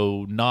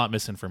 So, not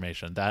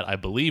misinformation. That, I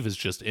believe, is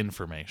just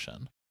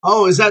information.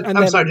 Oh, is that? And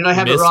I'm then sorry. Did I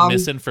have it wrong?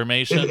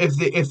 Misinformation.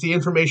 If the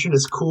information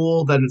is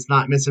cool, then it's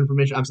not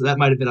misinformation. I'm sorry, that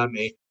might have been on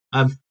me.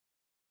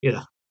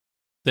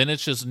 Then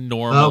it's just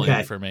normal Okay.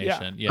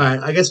 information. Yeah. All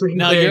right. I guess we can.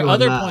 Now clear your you on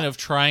other that. point of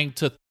trying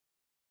to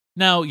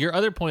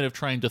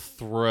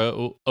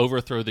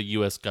overthrow the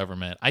U.S.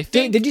 government. I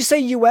think Did you say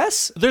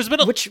U.S.? there's been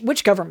a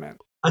Which government?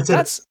 I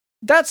said,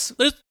 That's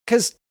There's-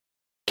 because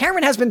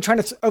Cameron has been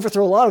trying to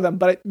overthrow a lot of them,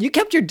 but you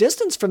kept your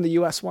distance from the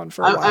U.S. one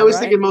for a while. I was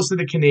right? thinking mostly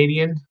the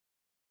Canadian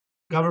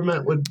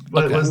government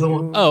Okay. was the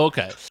one. Oh,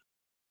 okay.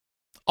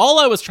 All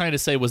I was trying to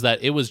say was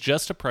that it was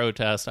just a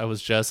protest. I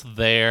was just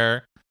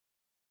there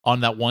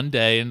on that one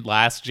day in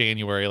last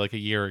January, like a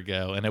year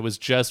ago, and it was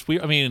just we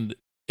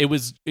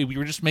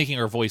were just making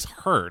our voice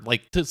heard.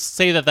 Like, to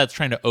say that that's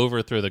trying to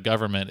overthrow the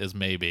government is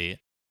maybe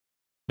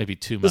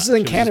too much. This is in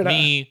It was just Canada.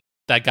 me,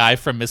 that guy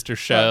from Mr.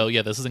 Show.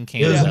 Yeah, this is in It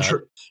Canada. was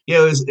it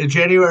was in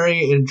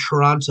January in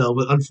Toronto,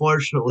 but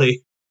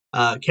unfortunately,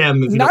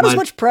 Cam, if you Not don't as mind,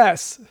 much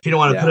press. if you don't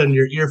want to Yeah. put in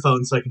your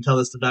earphones so I can tell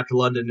this to Dr.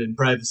 London in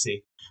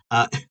privacy,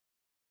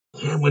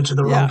 Cam went to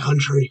the wrong Yeah.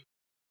 country.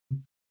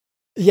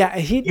 Yeah,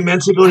 He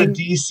meant to go to and-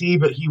 DC,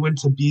 but he went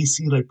to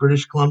BC, like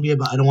British Columbia.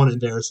 But I don't want to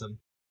embarrass him.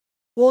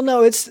 Well,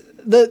 no, it's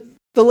the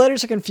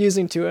letters are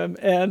confusing to him,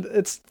 and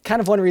it's kind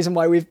of one reason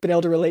why we've been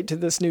able to relate to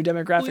this new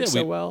demographic yeah,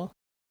 so well.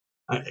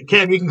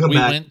 Cam, you can come We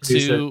back. went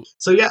producer. to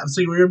So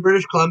you were in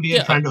British Columbia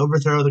Yeah. trying to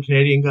overthrow the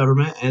Canadian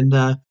government, and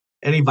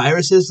any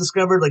viruses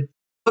discovered? Like,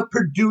 what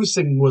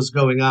producing was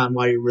going on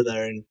while you were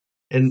there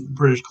in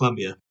British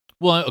Columbia?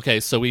 Well, okay,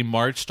 so we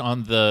marched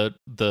on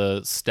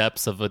the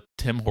steps of a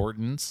Tim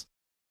Hortons,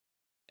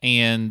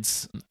 and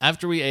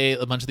after we ate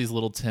a bunch of these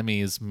little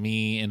Timmies,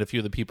 me and a few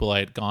of the people I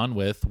had gone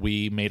with,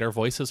 we made our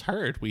voices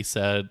heard. We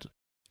said,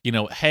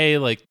 hey,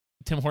 like,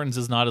 Tim Hortons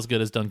is not as good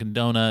as Dunkin'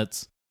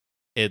 Donuts.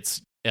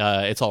 It's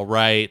all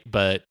right,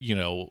 but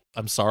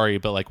I'm sorry,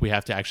 but like, we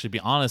have to actually be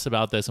honest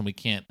about this, and we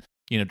can't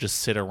just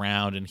sit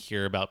around and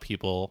hear about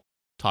people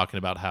talking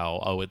about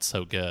how it's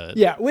so good.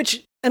 Yeah,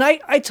 and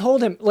I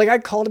told him, like, I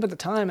called him at the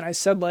time and I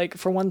said, like,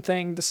 for one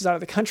thing, this is out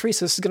of the country,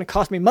 so this is going to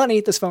cost me money,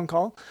 this phone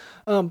call.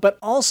 But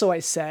also I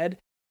said,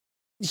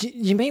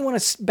 you may want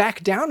to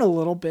back down a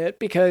little bit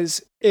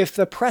because if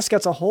the press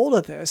gets a hold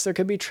of this, there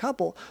could be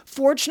trouble.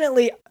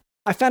 Fortunately,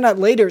 I found out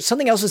later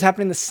something else was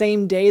happening the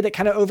same day that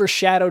kind of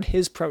overshadowed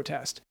his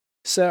protest.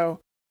 So,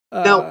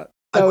 Now,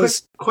 that a quick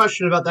was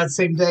question about that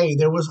same day.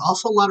 There was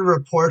also a lot of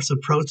reports of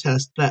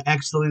protests that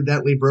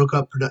accidentally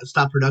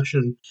stopped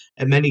production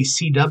at many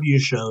CW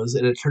shows,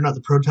 and it turned out the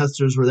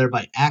protesters were there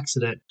by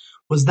accident.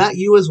 Was that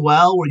you as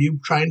well? Were you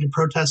trying to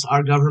protest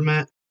our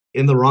government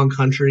in the wrong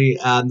country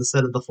on the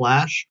set of The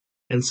Flash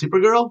and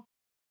Supergirl?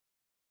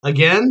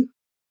 Again?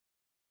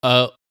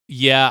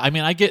 Yeah, I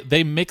mean,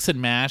 they mix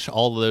and mash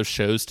all of those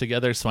shows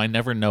together, so I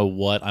never know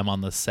what I'm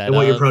on the set And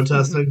what you're of.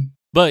 protesting?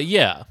 But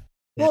yeah.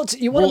 well.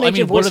 You want to make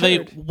your voice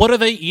heard. What are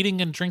they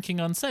eating and drinking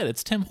on set?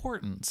 It's Tim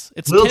Hortons.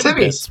 It's Lil Timbits,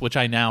 Timmy's. which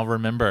I now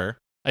remember.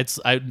 It's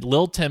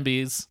Lil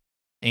Timbies,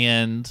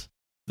 and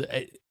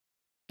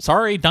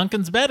sorry,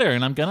 Dunkin's better,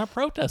 and I'm gonna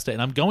protest it,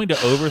 and I'm going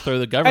to overthrow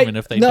the government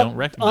if they don't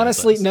recognize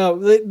honestly, us. no.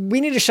 We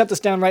need to shut this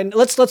down right now.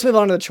 Let's move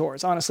on to the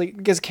chores, honestly,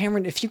 because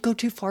Cameron, if you go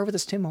too far with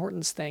this Tim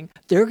Hortons thing,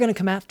 they're going to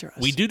come after us.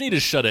 We do need to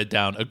shut it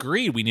down.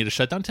 Agreed. We need to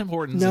shut down Tim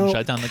Hortons No. and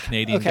shut down the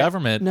Canadian Okay.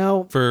 government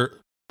No. for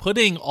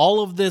putting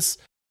all of this,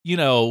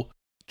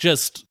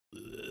 just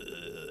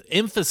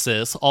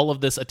emphasis, all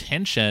of this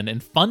attention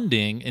and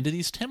funding into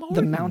these Tim Hortons.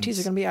 The Mounties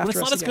are going to be When after it's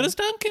us not as good again. as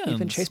Dunkin's. You've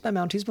been chased by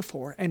Mounties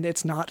before, and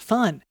it's not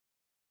fun.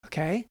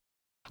 Okay?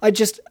 I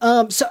just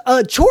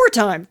chore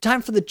time.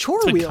 Time for the chore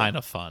It's been wheel. kind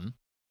of fun. You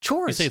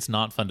Chores. say it's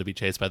not fun to be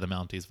chased by the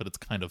Mounties, but it's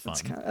kind of fun.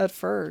 It's kind of, at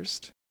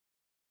first.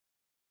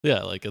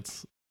 Yeah, like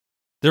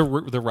they're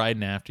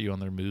riding after you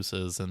on their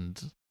mooses,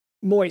 and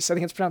Moise. I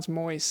think it's pronounced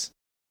Moise.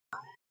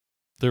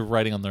 they're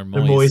riding on their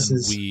Their moise, and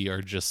moises. we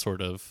are just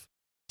sort of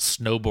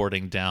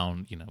snowboarding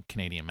down,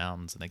 Canadian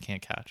mountains, and they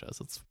can't catch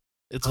us.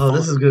 It's Oh, fun.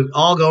 this is good.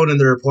 All going in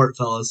the report,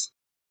 fellas.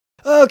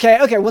 Okay.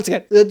 Once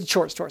again,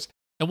 chores.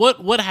 And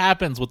what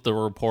happens with the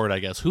report, I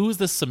guess? Who is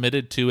this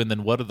submitted to, and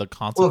then what are the Well,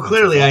 consequences?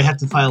 clearly, of I it? have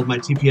to file my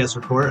TPS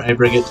report. I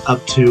bring it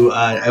up to,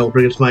 I will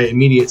bring it to my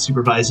immediate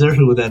supervisor,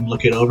 who will then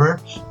look it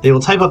over. They will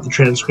type up the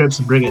transcripts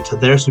and bring it to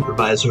their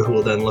supervisor, who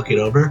will then look it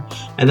over.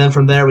 And then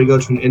from there, we go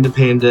to an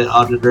independent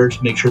auditor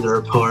to make sure the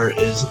report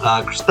is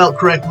spelled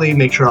correctly,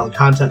 make sure all the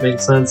content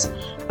makes sense.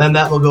 Then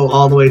that will go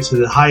all the way to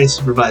the highest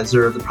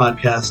supervisor of the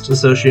Podcast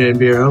Association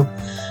Bureau.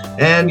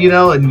 And, you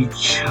don't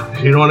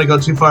want to go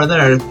too far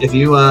there. If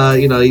you,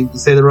 you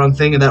say the wrong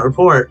thing in that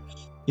report,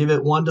 give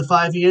it 1 to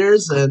 5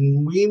 years,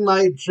 and we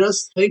might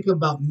just think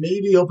about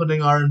maybe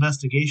opening our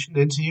investigation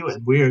into you,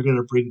 and we are going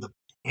to bring the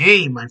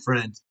Hey, my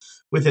friend.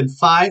 Within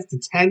 5 to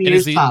 10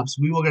 years tops,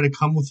 we will going to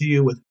come with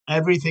you with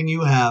everything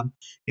you have,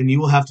 and you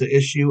will have to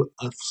issue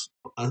a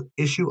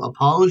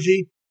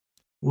apology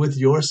with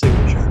your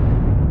signature.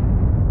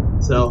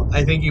 So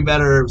I think you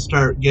better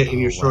start getting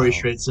your story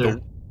straight, sir.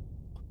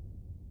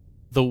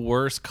 The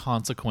worst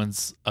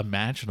consequence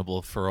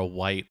imaginable for a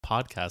white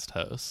podcast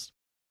host.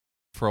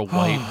 For a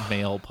white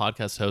male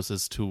podcast host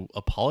is to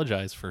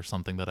apologize for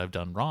something that I've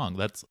done wrong.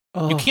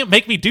 You can't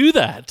make me do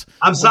that.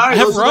 I'm sorry. I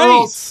have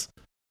rights.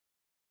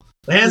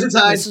 The hands are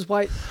tied. This is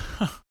why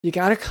you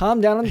gotta calm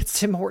down on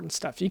Tim Horton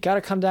stuff. You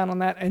gotta calm down on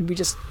that, and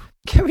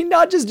can we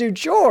not just do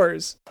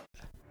chores?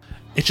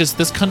 It's just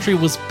this country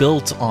was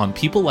built on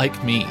people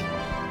like me.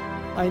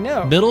 I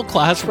know.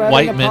 Middle-class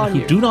white men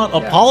who do not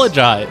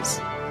apologize.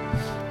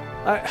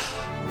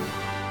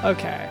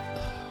 Okay.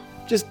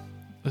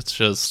 It's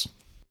just...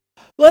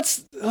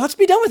 Let's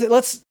be done with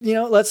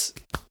it.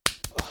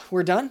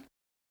 We're done.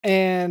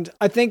 And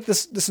I think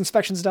this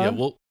inspection's done. Yeah,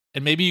 well,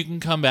 and maybe you can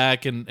come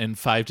back in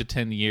 5 to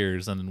 10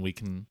 years and then we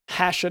can...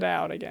 hash it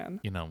out again.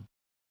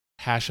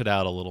 Hash it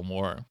out a little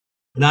more.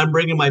 And I'm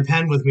bringing my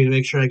pen with me to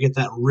make sure I get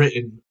that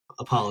written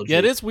apology. Yeah,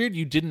 it is weird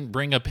you didn't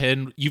bring a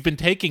pen. You've been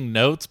taking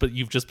notes, but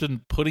you've just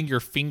been putting your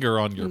finger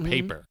on your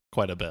paper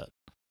quite a bit.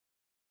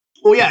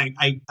 Well, yeah,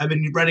 I've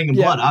been writing in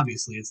blood,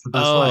 obviously. It's the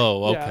best way.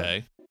 Oh,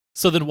 okay. Yeah.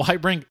 So then why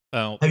bring...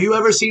 Oh. Have you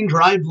ever seen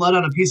dried blood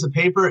on a pice of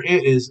paper?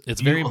 It's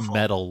beautiful. Very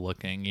metal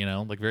looking,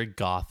 like very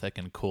gothic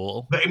and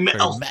cool. Very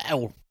metal.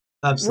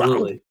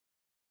 Absolutely.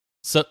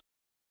 So...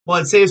 Well,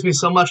 it saves me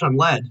so much on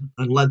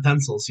lead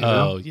pencils,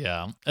 Oh,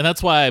 yeah. And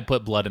that's why I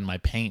put blood in my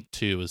paint,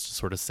 too, is to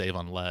sort of save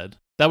on lead.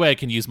 That way I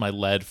can use my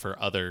lead for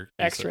other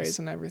uses. X-rays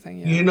and everything,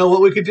 yeah. You know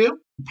what we could do?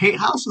 Paint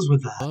houses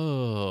with that.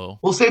 Oh.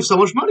 We'll save so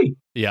much money.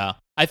 Yeah.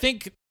 I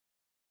think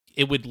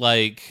it would,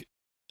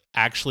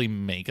 actually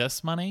make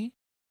us money.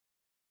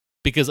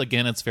 Because,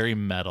 again, it's very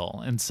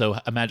metal. And so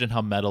imagine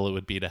how metal it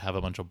would be to have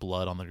a bunch of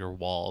blood on your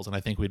walls. And I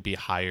think we'd be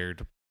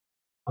hired.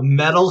 A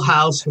metal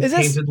house with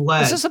painted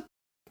lead.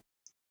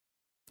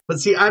 But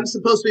see, I'm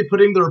supposed to be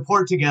putting the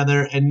report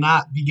together and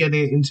not be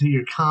getting into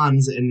your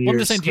cons and your I'm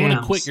just saying, scams. do you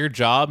want to quit your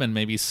job and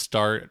maybe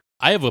start...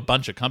 I have a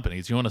bunch of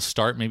companies. You want to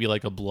start maybe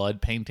a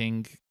blood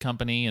painting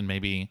company and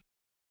maybe...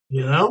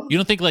 You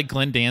don't think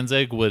Glenn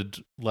Danzig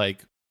would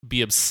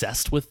be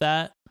obsessed with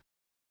that?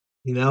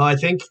 I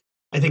think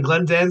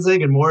Glenn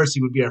Danzig and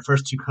Morrissey would be our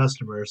first 2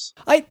 customers.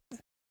 I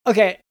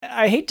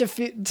hate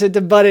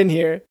to butt in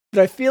here,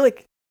 but I feel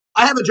like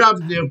I have a job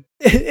to do.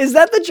 Is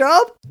that the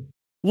job?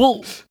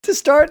 Well, to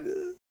start.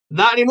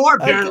 Not anymore,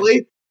 apparently.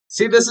 Okay.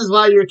 See, this is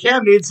why your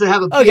cam needs to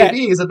have a PAB.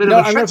 He's a bit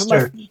of a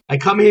trickster. I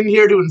come in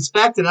here to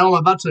inspect, and now I'm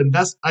about to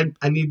invest. I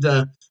need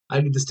to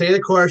stay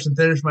the course and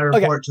finish my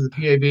report to the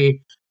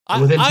PAB.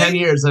 And within 10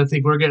 years, I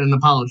think we're getting an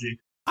apology.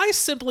 I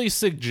simply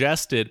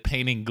suggested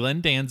painting Glenn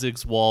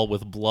Danzig's wall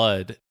with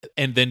blood,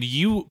 and then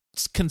you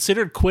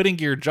considered quitting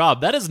your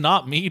job. That is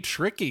not me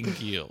tricking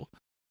you.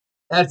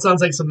 That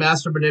sounds like some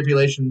master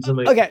manipulation to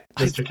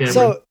Mr. Cameron.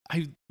 So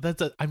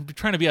I'm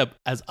trying to be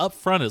as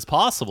upfront as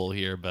possible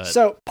here, but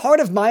so part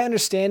of my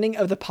understanding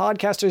of the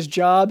podcaster's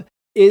job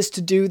is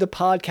to do the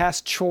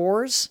podcast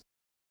chores,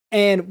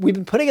 and we've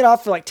been putting it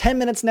off for 10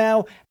 minutes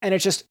now, and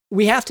it's just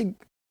we have to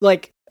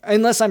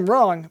unless I'm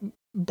wrong.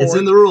 It's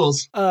in the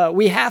rules.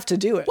 We have to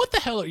do it. What the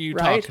hell are you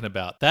talking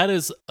about? That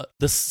is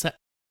the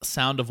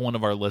sound of one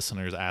of our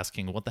listeners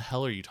asking, "What the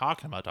hell are you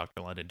talking about,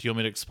 Dr. London?" Do you want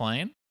me to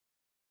explain?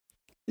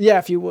 Yeah,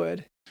 if you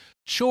would.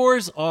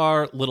 Chores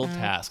are little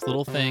tasks,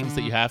 little things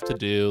that you have to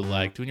do,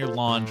 like doing your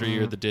laundry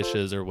or the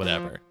dishes or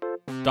whatever.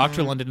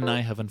 Dr. London and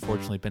I have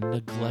unfortunately been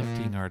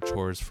neglecting our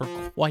chores for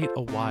quite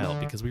a while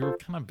because we were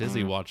kind of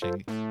busy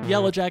watching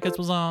Yellow Jackets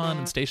was on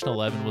and Station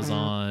 11 was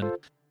on.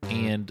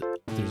 And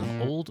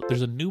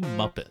there's a new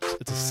Muppet.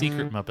 It's a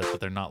secret Muppet that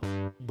they're not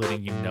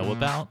letting you know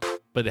about,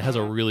 but it has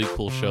a really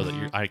cool show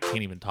that I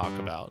can't even talk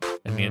about.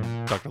 And me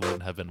and Dr. London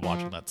have been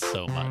watching that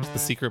so much. The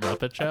Secret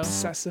Muppet Show.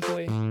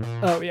 Obsessively.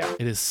 Oh, yeah.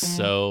 It is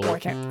so... Oh, I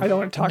don't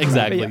want to talk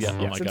about it. Yes, yeah.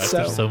 Oh my gosh,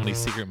 there's so many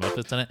secret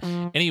Muppets in it.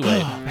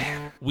 Anyway,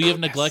 we have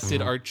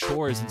neglected our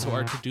chores, and so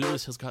our to-do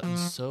list has gotten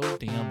so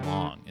damn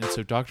long. And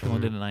so Dr.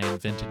 London and I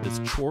invented this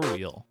chore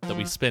wheel that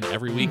we spin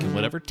every week, and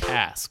whatever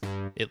task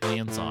it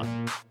lands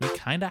on, we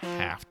kind of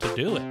have to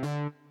do it.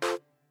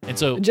 And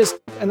so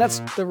and that's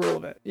the rule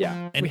of it.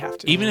 Yeah, we have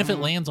to. Even if it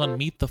lands on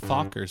Meet the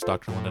Fockers,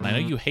 Dr. London, I know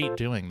you hate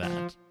doing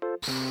that.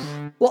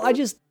 Well,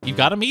 you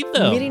got to meet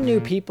them. Meeting new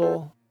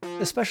people,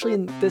 especially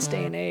in this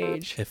day and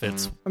age.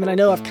 I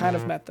know I've kind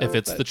of met them. If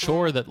it's the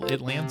chore that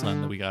it lands on,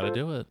 then we got to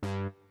do it.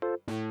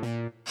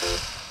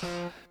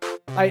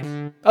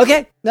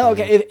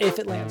 If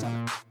it lands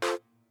on it.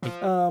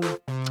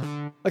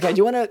 Okay, do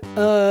you want to,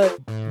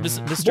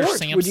 Mr. Bort,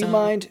 Sampson,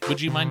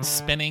 would you mind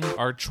spinning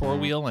our chore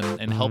wheel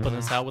and helping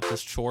us out with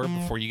this chore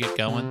before you get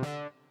going?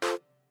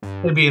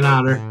 It'd be an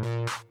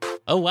honor.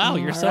 Oh, wow,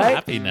 you're so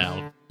happy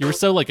now. You were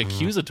so,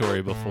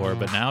 accusatory before,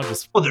 but now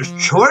just... Well, there's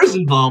chores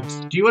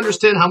involved. Do you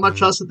understand how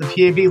much us at the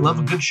PAB love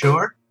a good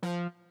chore?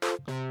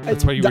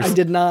 That's why you were... I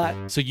did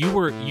not. So you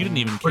didn't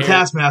even care... We're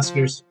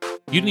taskmasters.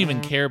 You didn't even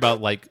care about,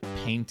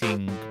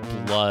 painting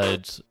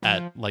blood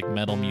at like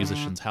metal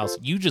musician's house.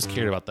 You just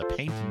cared about the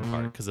painting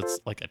part because it's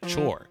like a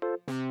chore.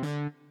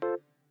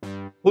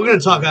 We're going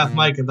to talk off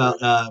mic about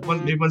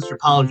maybe once your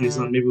apologies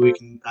on, maybe we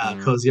can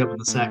cozy up in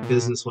the sack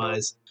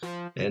business-wise,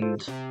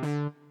 and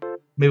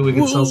maybe we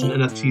can sell some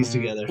NFTs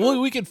together. Well,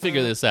 we can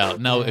figure this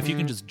out. Now, if you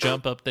can just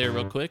jump up there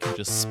real quick and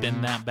just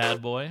spin that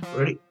bad boy.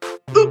 Ready?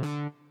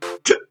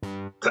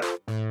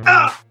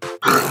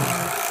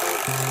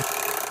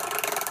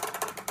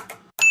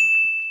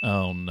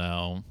 Oh,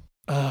 no.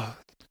 Oh.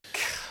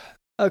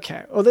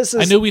 Okay. Well, this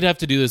is... I knew we'd have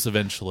to do this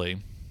eventually.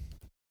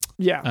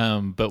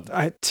 Yeah.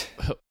 But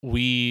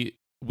we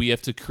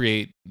have to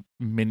create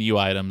menu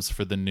items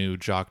for the new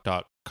Jock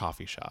Doc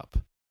coffee shop.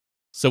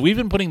 So we've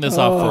been putting this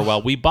off for a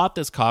while. We bought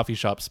this coffee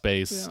shop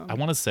space. Yeah. I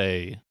want to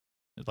say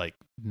like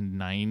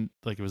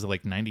it was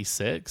like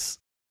 96.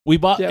 We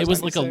bought it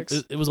was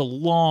 96. It was a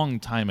long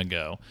time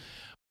ago.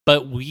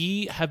 But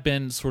we have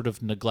been sort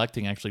of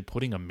neglecting actually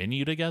putting a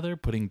menu together,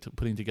 putting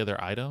together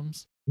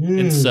items.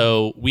 And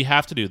so we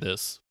have to do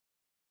this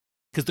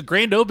because the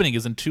grand opening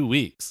is in 2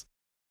 weeks.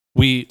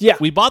 We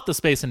bought the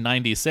space in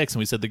 96 and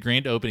we said the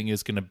grand opening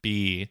is going to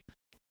be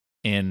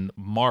in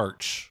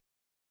March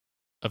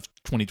of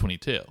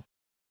 2022.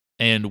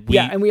 And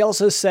we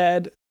also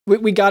said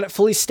we got it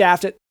fully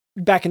staffed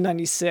back in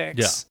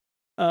 96.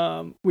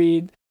 Yeah.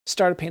 We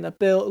started paying the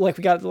bill, like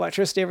we got the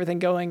electricity, everything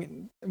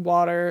going,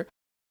 water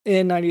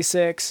in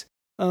 96.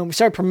 We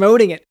started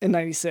promoting it in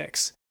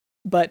 96.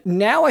 But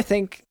now I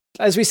think,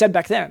 as we said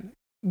back then,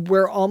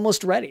 we're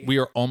almost ready. We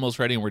are almost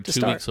ready, and we're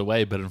 2 weeks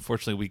away. But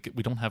unfortunately,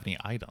 we don't have any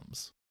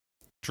items,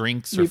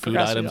 drinks or food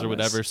items or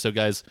whatever. This. So,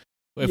 guys,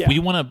 if we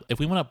want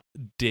to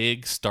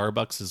dig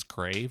Starbucks'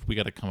 grave, we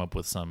got to come up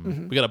with some.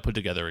 Mm-hmm. We got to put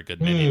together a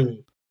good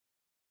menu.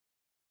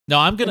 No,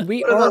 I'm gonna.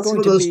 What about some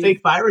of those fake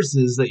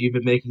viruses that you've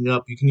been making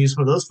up? You can use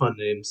some of those fun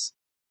names.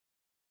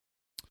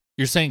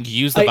 You're saying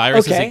use the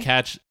viruses they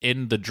catch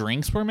in the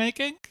drinks we're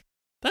making?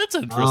 That's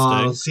interesting.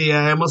 Oh, see,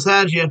 I almost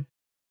had you.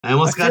 I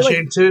almost got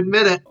you to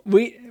admit it.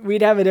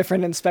 We'd have a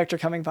different inspector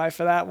coming by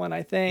for that one,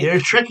 I think. You're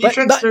tricky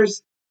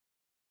tricksters.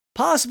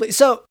 Possibly.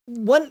 So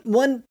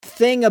one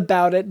thing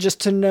about it, just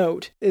to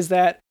note, is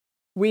that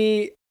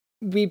we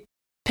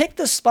picked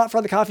the spot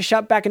for the coffee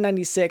shop back in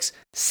 96.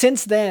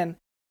 Since then,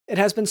 it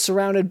has been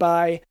surrounded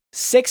by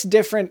 6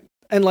 different,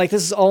 and like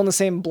this is all in the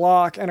same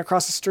block and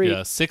across the street.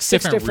 Yeah, 6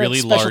 different really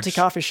specialty large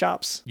coffee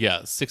shops.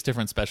 Yeah, 6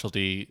 different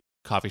specialty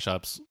coffee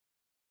shops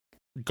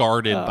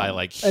guarded by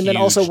like huge and then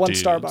also one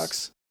dudes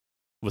Starbucks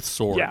with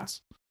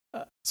swords.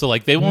 Yeah. So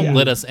like they won't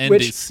let us in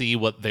to see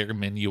what their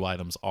menu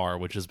items are,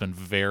 which has been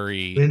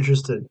very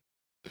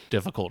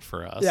difficult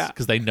for us. Yeah,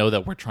 because they know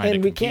that we're trying to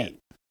compete. Can't.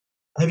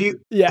 Have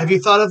you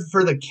thought of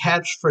for the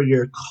catch for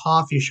your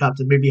coffee shop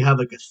to maybe have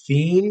like a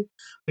theme?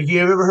 Like you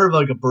ever heard of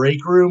like a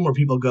break room where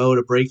people go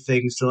to break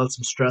things to let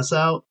some stress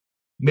out?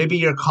 Maybe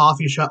your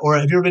coffee shop, or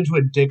have you ever been to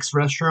a Dick's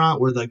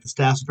restaurant where like the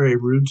staff's very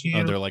rude to you?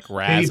 Oh, they're like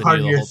razzing maybe part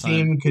of your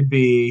theme could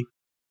be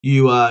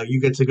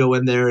you get to go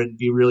in there and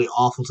be really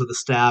awful to the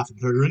staff and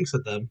throw drinks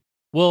at them.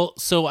 Well,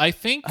 so I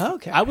think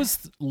I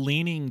was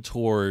leaning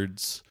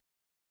towards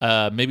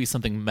maybe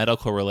something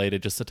medical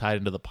related just to tie it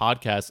into the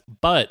podcast,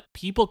 but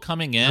people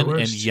coming in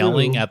and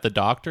yelling at the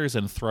doctors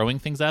and throwing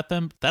things at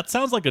them, that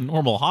sounds like a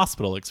normal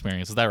hospital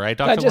experience. Is that right,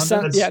 Dr.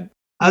 London?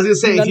 I was going to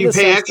say, if you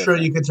pay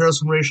extra, you could throw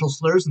some racial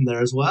slurs in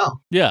there as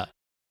well. Yeah.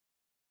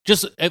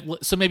 Just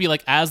so maybe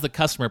like as the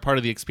customer, part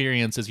of the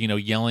experience is,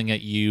 yelling at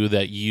you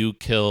that you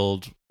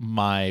killed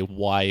my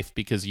wife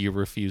because you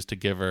refused to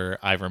give her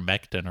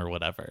ivermectin or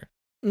whatever.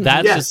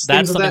 That's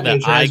something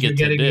that I get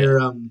to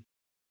do.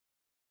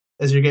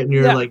 As you're getting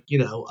your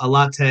a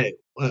latte,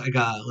 I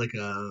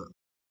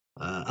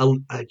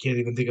can't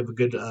even think of a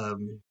good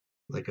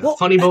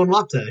funny bone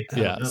latte.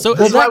 Yeah, so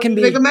that can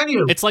make a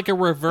menu. It's like a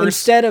reverse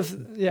instead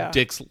of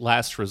Dick's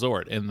Last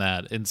Resort in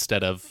that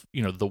instead of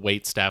the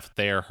wait staff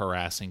there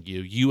harassing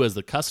you, you as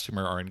the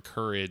customer are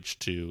encouraged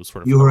to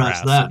sort of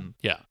harass them.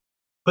 Yeah,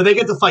 but they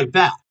get to fight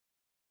back,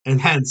 and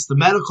hence the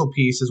medical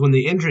piece is when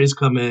the injuries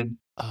come in.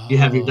 You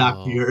have your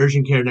doctor, your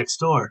urgent care next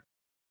door.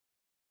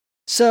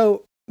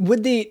 So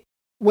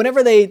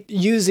whenever they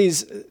use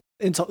these,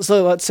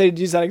 so let's say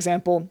use that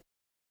example,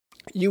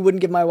 you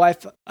wouldn't give my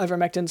wife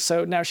ivermectin,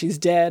 so now she's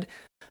dead.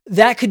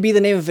 That could be the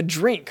name of a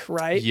drink,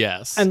 right?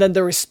 Yes. And then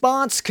the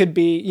response could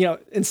be,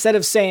 instead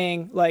of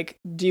saying like,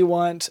 do you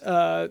want,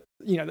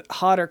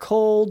 hot or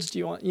cold? Do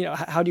you want,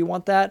 how do you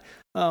want that?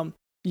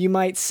 You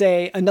might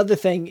say another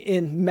thing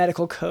in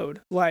medical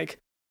code, like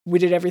we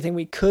did everything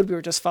we could. We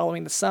were just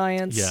following the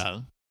science.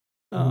 Yeah.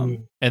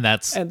 And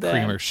that's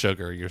cream or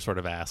sugar you're sort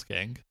of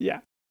asking.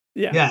 Yeah.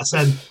 Yeah. Yes,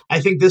 and I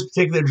think this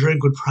particular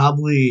drink would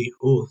probably.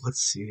 Oh,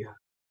 let's see.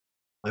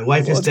 My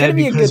wife is dead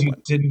because you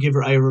didn't give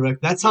her ivermectin.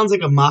 That sounds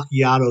like a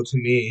macchiato to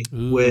me,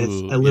 with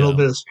a little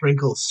bit of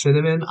sprinkle of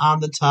cinnamon on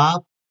the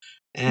top.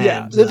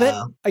 And,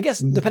 I guess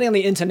depending on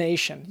the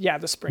intonation,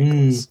 the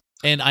sprinkles.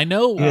 And I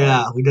know.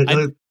 Yeah, we'd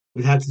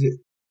have to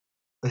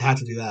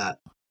do that.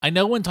 I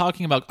know when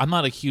talking about, I'm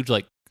not a huge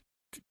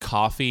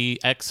coffee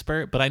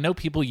expert, but I know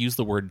people use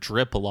the word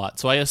drip a lot.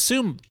 So I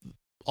assume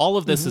all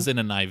of this is in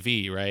an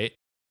IV, right?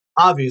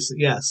 Obviously,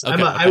 yes.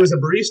 Okay, I was a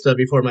barista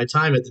before my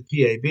time at the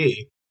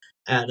PAB,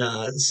 and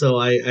so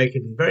I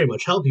can very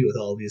much help you with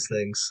all these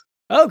things.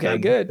 Okay,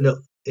 good. No,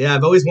 yeah,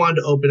 I've always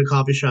wanted to open a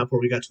coffee shop where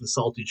we got to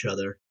assault each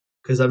other,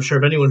 because I'm sure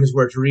if anyone who's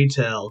worked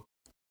retail,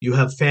 you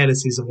have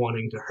fantasies of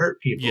wanting to hurt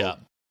people. Yeah.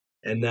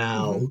 And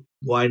now,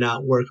 why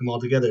not work them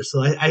all together?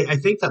 So I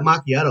think that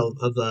macchiato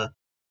of the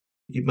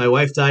my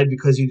wife died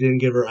because you didn't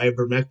give her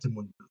ivermectin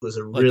was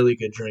a really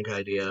good drink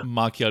idea.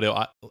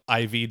 Macchiato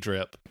IV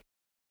drip.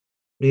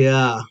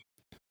 Yeah.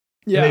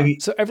 Yeah. Maybe.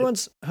 So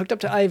everyone's hooked up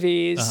to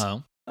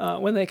IVs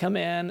when they come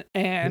in,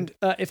 and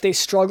if they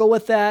struggle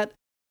with that,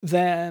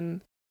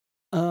 then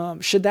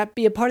should that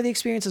be a part of the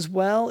experience as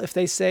well? If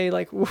they say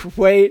like,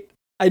 "Wait,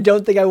 I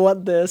don't think I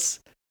want this,"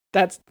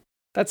 that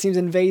seems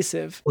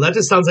invasive. Well, that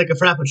just sounds like a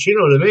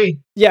frappuccino to me.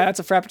 Yeah, it's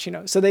a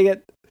frappuccino. So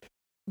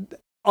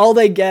all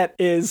they get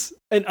is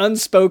an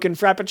unspoken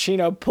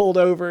frappuccino pulled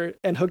over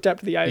and hooked up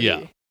to the IV.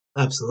 Yeah,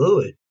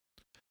 absolutely.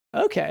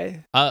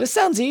 Okay, this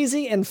sounds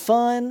easy and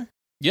fun.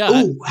 Yeah.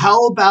 Ooh,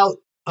 how about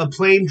a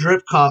plain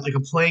drip like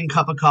a plain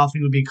cup of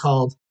coffee would be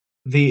called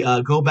the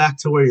 "Go Back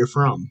to Where You're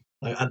From,"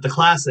 the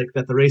classic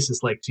that the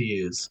racists like to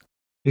use,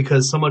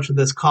 because so much of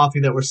this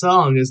coffee that we're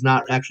selling is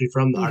not actually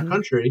from our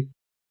country.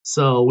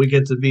 So we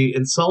get to be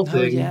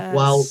insulting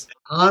while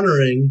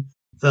honoring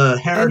the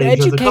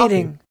heritage of the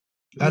coffee.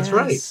 That's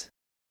right.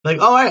 Like,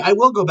 I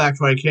will go back to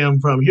where I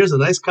came from. Here's a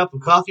nice cup of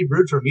coffee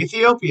brewed from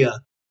Ethiopia.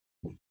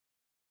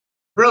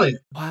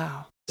 Brilliant.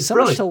 Wow. So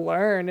much to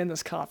learn in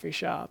this coffee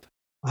shop.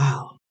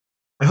 Wow.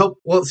 I hope.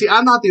 Well, see,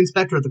 I'm not the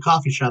inspector at the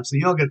coffee shop, so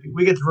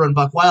we get to run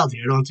buck wild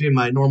here. I don't have to be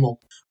my normal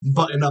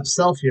button-up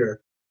self here.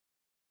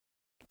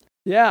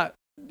 Yeah.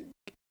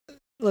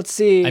 Let's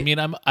see. I mean,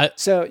 I'm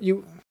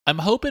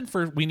hoping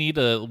for we need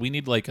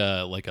like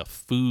a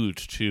food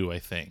too. I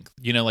think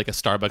like a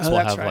Starbucks will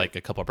have like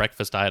a couple of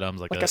breakfast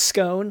items, like a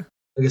scone.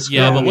 Like a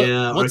scone,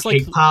 but what's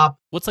like cake pop?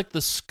 What's like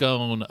the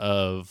scone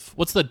of?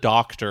 What's the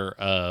doctor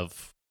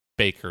of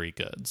bakery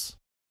goods?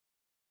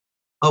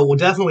 Oh, well,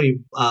 definitely.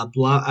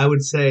 I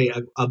would say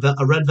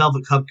a red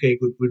velvet cupcake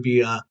would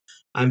be.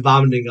 I'm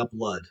vomiting up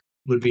blood.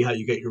 Would be how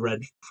you get your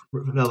red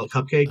velvet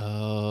cupcake.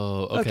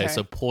 Oh, okay.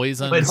 So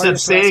poison. But instead of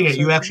saying it,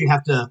 you actually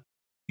have to.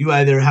 You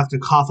either have to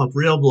cough up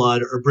real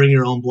blood or bring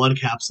your own blood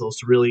capsules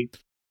to really,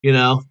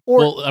 Or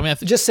well, I mean,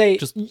 just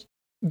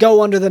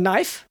go under the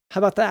knife. How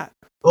about that?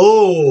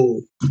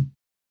 Oh,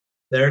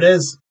 there it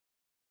is.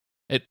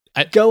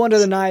 Go under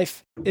the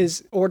knife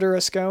is order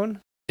a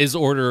scone. Is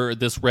order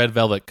this red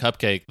velvet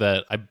cupcake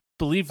that I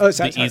believe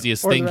the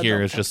easiest thing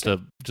here is just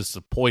to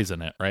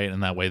poison it, right?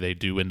 And that way they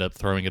do end up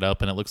throwing it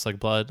up and it looks like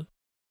blood.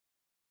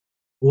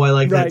 Oh, I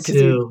like that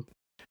too.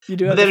 You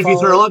do. But then if you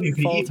throw up, you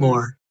can eat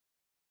more.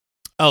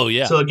 Oh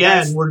yeah. So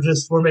again,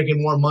 we're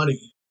making more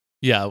money.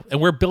 Yeah,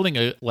 and we're building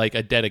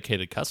a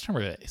dedicated customer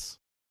base.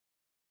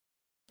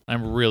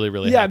 I'm really,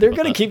 really happy. They're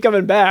going to keep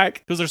coming back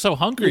because they're so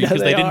hungry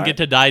because they didn't get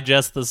to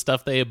digest the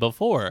stuff they ate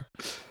before.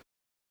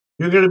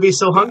 You're going to be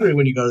so hungry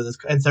when you go to this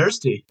and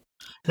thirsty.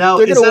 Now,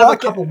 instead of a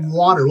cup of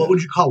water, what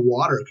would you call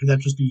water? Could that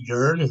just be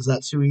urine? Is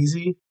that too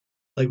easy?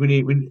 Like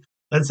we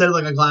instead of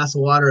like a glass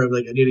of water,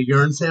 like I need a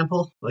urine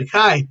sample. Like,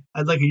 hi,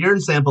 I'd like a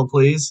urine sample,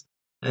 please.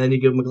 And then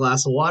you give them a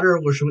glass of water,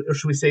 or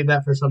should we save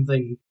that for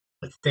something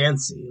like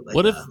fancy, like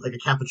a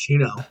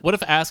cappuccino? What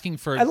if asking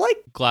for a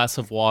glass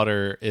of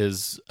water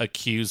is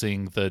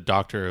accusing the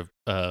doctor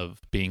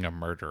of being a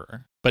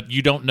murderer, but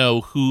you don't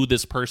know who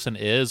this person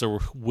is or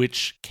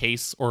which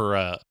case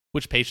or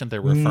which patient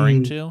they're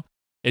referring to?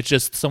 It's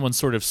just someone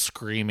sort of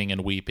screaming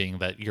and weeping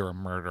that you're a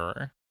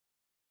murderer.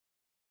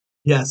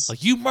 Yes,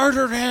 like you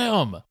murdered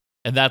him,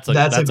 and that's a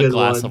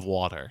glass of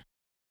water.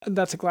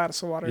 That's a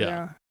glass of water.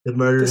 Yeah.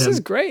 This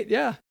is great.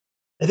 Yeah.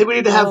 I think we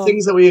need to have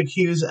things that we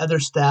accuse other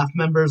staff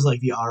members,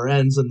 like the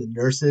RNs and the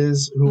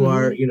nurses, who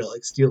are,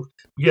 like steal.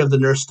 You have the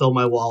nurse stole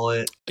my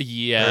wallet.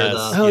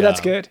 Yes.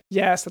 That's good.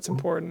 Yes, that's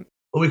important.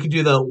 Or we could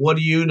do the "What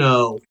do you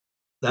know?"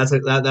 That's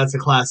a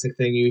classic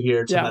thing you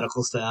hear to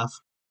medical staff.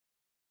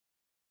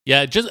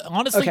 Yeah,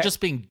 just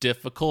being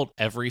difficult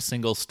every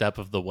single step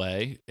of the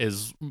way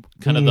is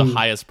kind of the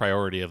highest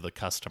priority of the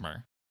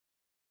customer.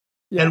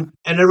 Yeah.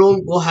 And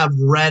everyone will have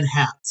red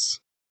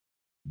hats.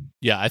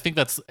 Yeah, I think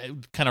that's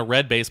kind of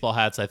red baseball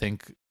hats. I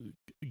think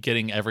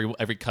getting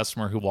every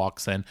customer who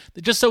walks in,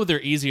 just so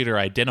they're easier to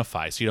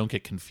identify, so you don't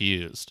get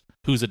confused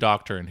who's a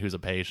doctor and who's a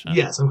patient.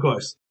 Yes, of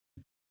course.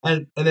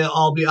 And they'll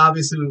all be,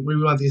 obviously,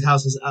 we want these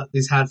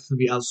hats to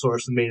be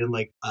outsourced and made in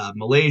like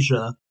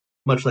Malaysia,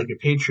 much like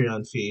a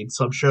Patreon feed.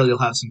 So I'm sure you'll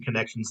have some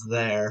connections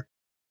there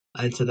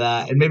into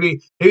that, and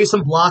maybe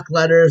some block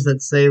letters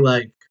that say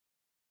like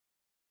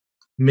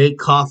 "Make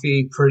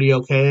coffee pretty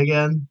okay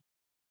again."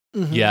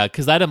 Mm-hmm. Yeah,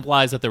 because that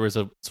implies that there was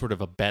a sort of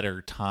a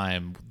better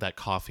time that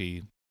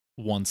coffee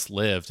once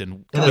lived,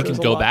 and we can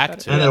go back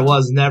to it. And there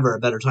was never a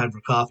better time for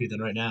coffee than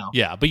right now.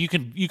 Yeah, but you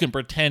can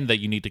pretend that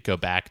you need to go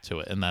back to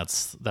it, and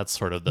that's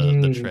sort of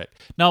the trick.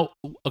 Now,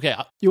 okay,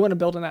 you want to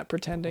build on that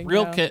pretending.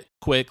 Real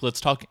quick,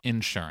 let's talk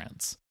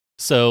insurance.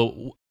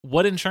 So,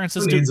 what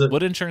insurances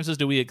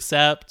do we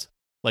accept?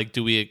 Like,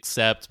 do we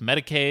accept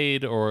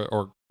Medicaid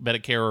or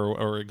Medicare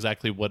or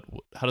exactly what?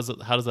 How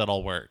does that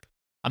all work?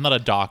 I'm not a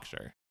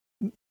doctor.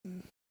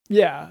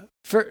 Yeah,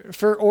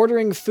 for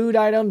ordering food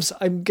items,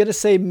 I'm gonna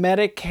say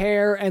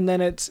Medicare, and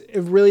then it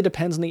really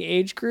depends on the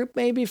age group,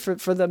 maybe for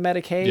the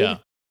Medicaid. Yeah.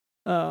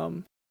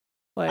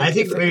 Like I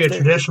think maybe a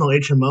traditional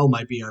HMO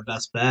might be our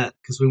best bet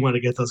because we want to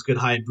get those good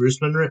high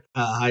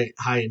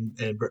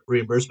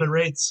reimbursement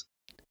rates.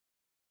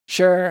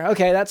 Sure.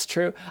 Okay, that's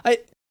true.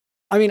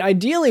 I mean,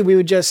 ideally, we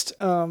would just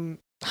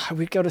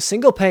we'd go to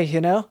single pay,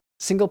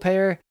 single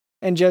payer,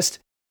 and just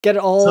get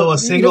it all. So a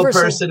single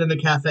universal. person in the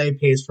cafe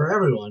pays for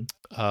everyone.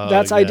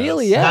 That's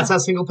ideally, yeah. That's how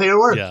single payer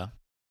works. Yeah.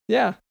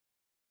 Yeah.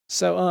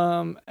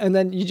 So and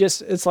then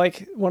it's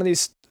like one of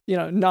these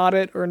nod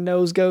it or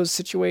nose goes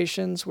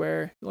situations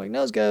where like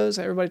nose goes,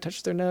 everybody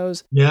touches their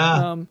nose.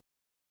 Yeah.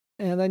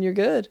 And then you're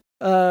good.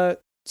 So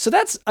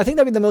I think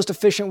that'd be the most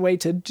efficient way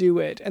to do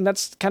it, and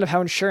that's kind of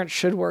how insurance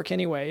should work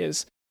anyway.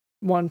 Is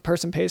one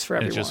person pays for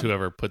everyone. It's just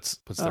whoever puts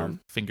their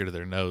finger to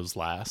their nose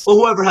last. Well,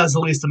 whoever has the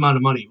least amount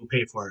of money will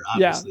pay for it.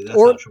 Obviously, that's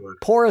or how it should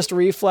work. Poorest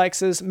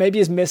reflexes, maybe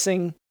is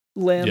missing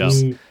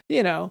limbs.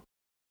 Yeah.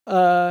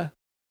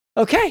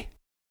 Okay.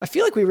 I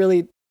feel like we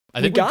really.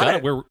 I think we got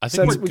it. We're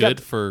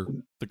good for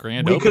the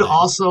grand opening. We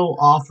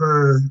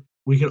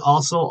could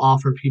also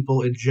offer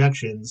people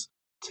injections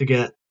to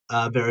get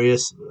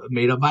various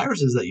made-up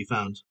viruses that you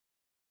found.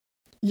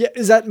 Yeah,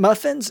 is that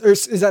muffins or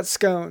is that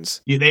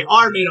scones? Yeah, they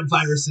are made-up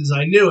viruses.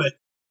 I knew it.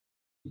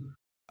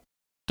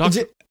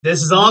 Doctor,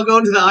 this is all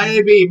going to the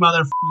IAB,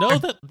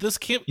 motherfucker. No, this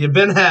can't. You've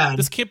been had.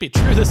 This can't be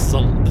true. This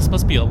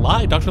must be a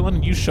lie, Dr.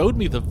 London. You showed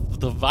me the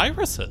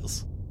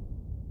viruses.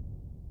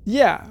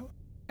 Yeah,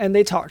 and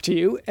they talked to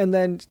you, and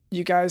then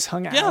you guys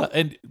hung out. Yeah,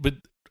 but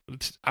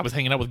I was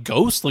hanging out with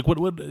ghosts. Like, what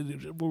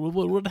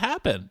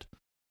happened?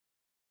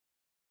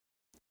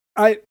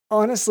 I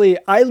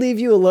leave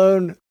you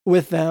alone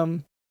with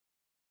them.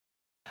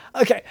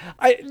 Okay,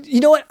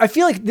 you know what? I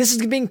feel like this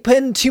is being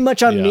pinned too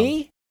much on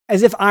me,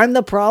 as if I'm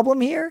the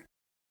problem here.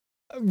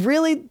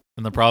 Really?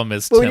 And the problem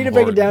is what we need to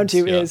break it down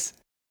to is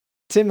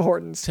Tim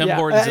Hortons. Tim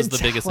Hortons is the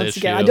biggest issue.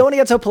 Again, I don't want to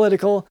get so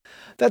political.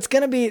 That's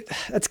gonna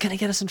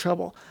get us in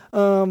trouble.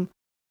 And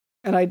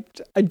I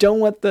don't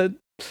want the.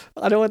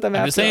 I don't want them.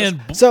 I'm just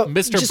saying, so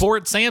Mr.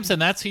 Bort Sampson,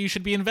 that's who you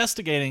should be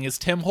investigating. Is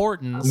Tim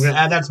Hortons? I'm gonna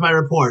add that to my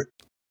report.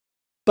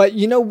 But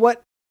you know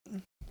what?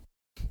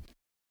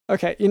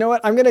 Okay, you know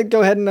what? I'm gonna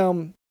go ahead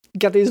and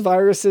get these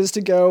viruses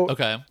to go.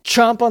 Okay.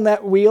 Chomp on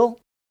that wheel.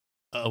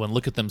 Oh, and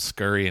look at them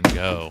scurry and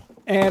go.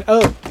 And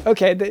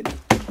okay,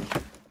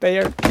 they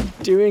are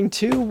doing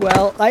too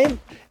well. I'm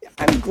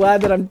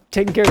glad that I'm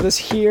taking care of this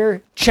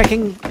here,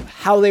 checking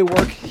how they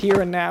work here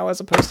and now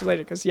as opposed to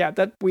later. Because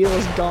that wheel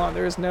is gone.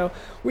 There is no.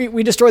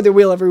 We destroy the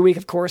wheel every week,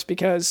 of course,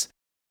 because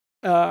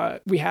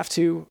we have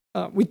to.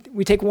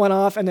 We take one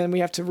off and then we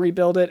have to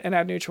rebuild it and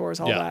add new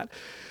chores, all that.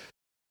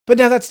 But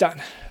now that's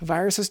done.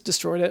 Virus has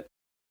destroyed it,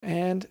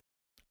 and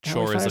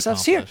chore is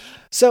accomplished. Here.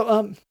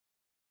 So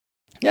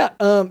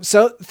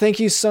so thank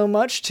you so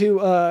much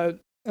to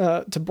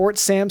Bort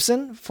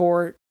Sampson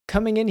for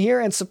coming in here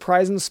and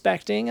surprise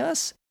inspecting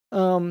us.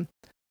 I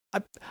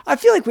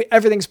feel like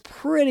everything's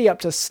pretty up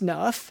to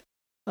snuff.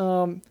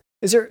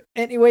 Is there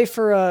any way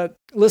for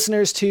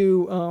listeners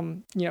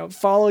to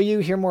follow you,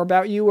 hear more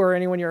about you, or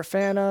anyone you're a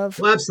fan of?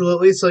 Well,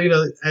 absolutely. So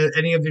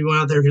any of you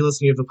out there, if you're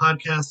listening to the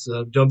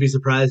podcast, don't be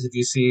surprised if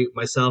you see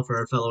myself or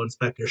our fellow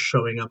inspectors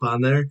showing up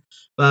on there.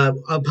 A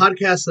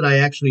podcast that I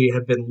actually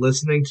have been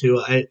listening to,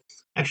 I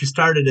actually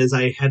started as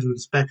I had to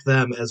inspect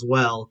them as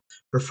well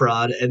for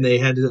fraud, and they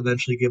had to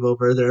eventually give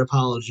over their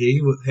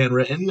apology,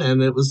 handwritten,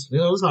 and it was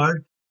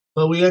hard.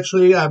 But we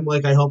actually,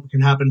 I hope it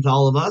can happen to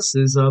all of us,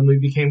 is we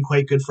became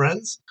quite good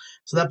friends.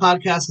 So that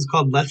podcast is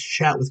called Let's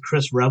Chat with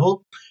Chris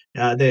Revel.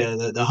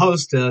 The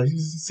host, he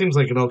seems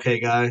like an okay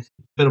guy,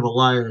 bit of a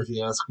liar if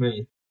you ask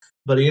me.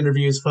 But he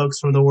interviews folks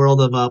from the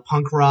world of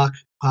punk rock,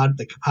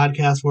 the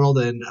podcast world,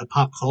 and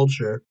pop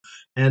culture.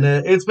 And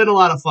it's been a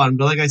lot of fun.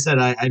 But like I said,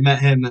 I met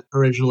him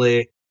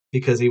originally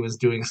because he was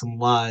doing some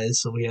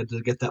lies, so we had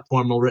to get that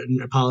formal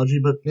written apology.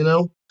 But,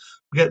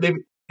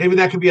 maybe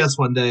that could be us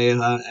one day,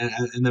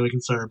 and then we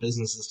can start our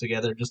businesses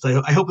together.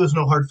 I hope there's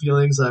no hard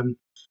feelings. I'm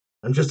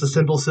just a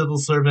simple civil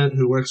servant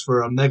who works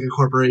for a mega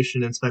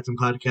corporation inspecting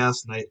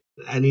podcasts, and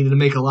I needed to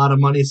make a lot of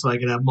money so I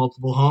could have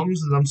multiple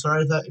homes. And I'm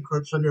sorry if that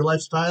encroaches on your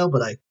lifestyle,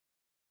 but I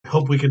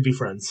hope we could be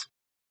friends.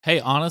 Hey,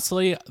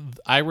 honestly,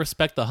 I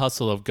respect the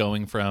hustle of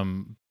going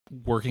from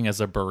working as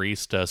a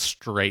barista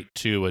straight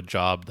to a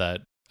job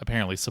that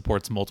apparently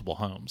supports multiple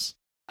homes.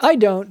 I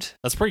don't.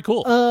 That's pretty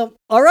cool.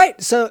 All right.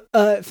 So,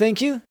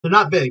 thank you. They're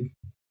not big.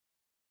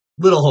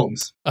 Little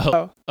homes.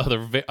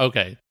 They're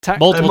okay.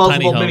 Multiple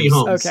tiny homes. mini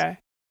homes. Okay.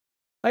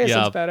 I guess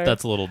that's better.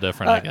 That's a little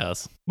different, I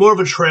guess. More of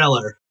a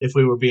trailer, if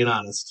we were being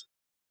honest.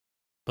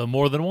 But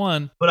more than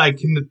one. But I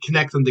can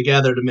connect them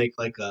together to make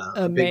like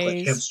a big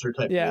like hamster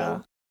type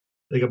deal.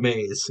 Like a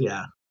maze,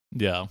 yeah.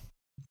 Yeah.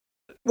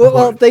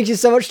 Well, thank you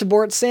so much to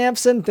Bort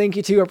Sampson. Thank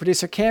you to our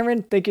producer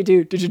Cameron. Thank you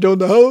to Did You Know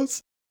the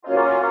Hose?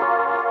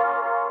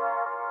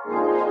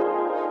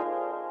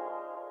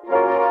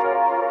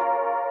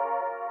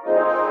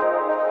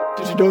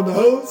 you doing the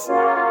hose?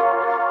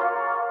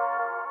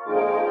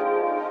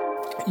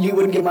 You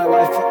wouldn't give my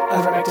wife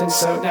ivermectin,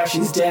 so now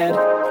she's dead.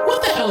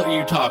 What the hell are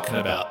you talking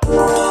about?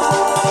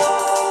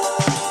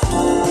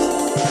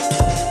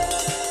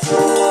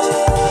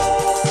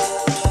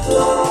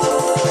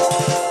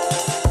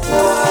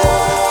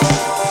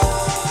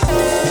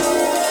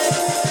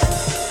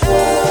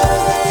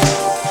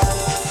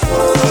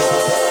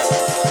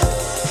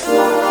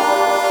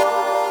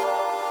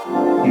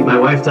 My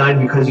wife died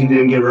because you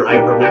didn't give her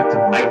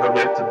ivermectin.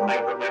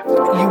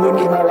 You wouldn't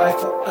give my wife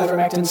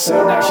ivermectin,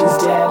 so now she's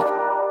dead.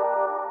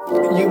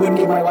 You wouldn't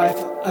give my wife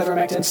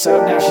ivermectin,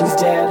 so now she's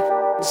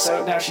dead.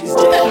 So now she's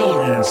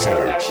dead.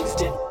 So now she's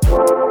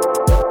dead.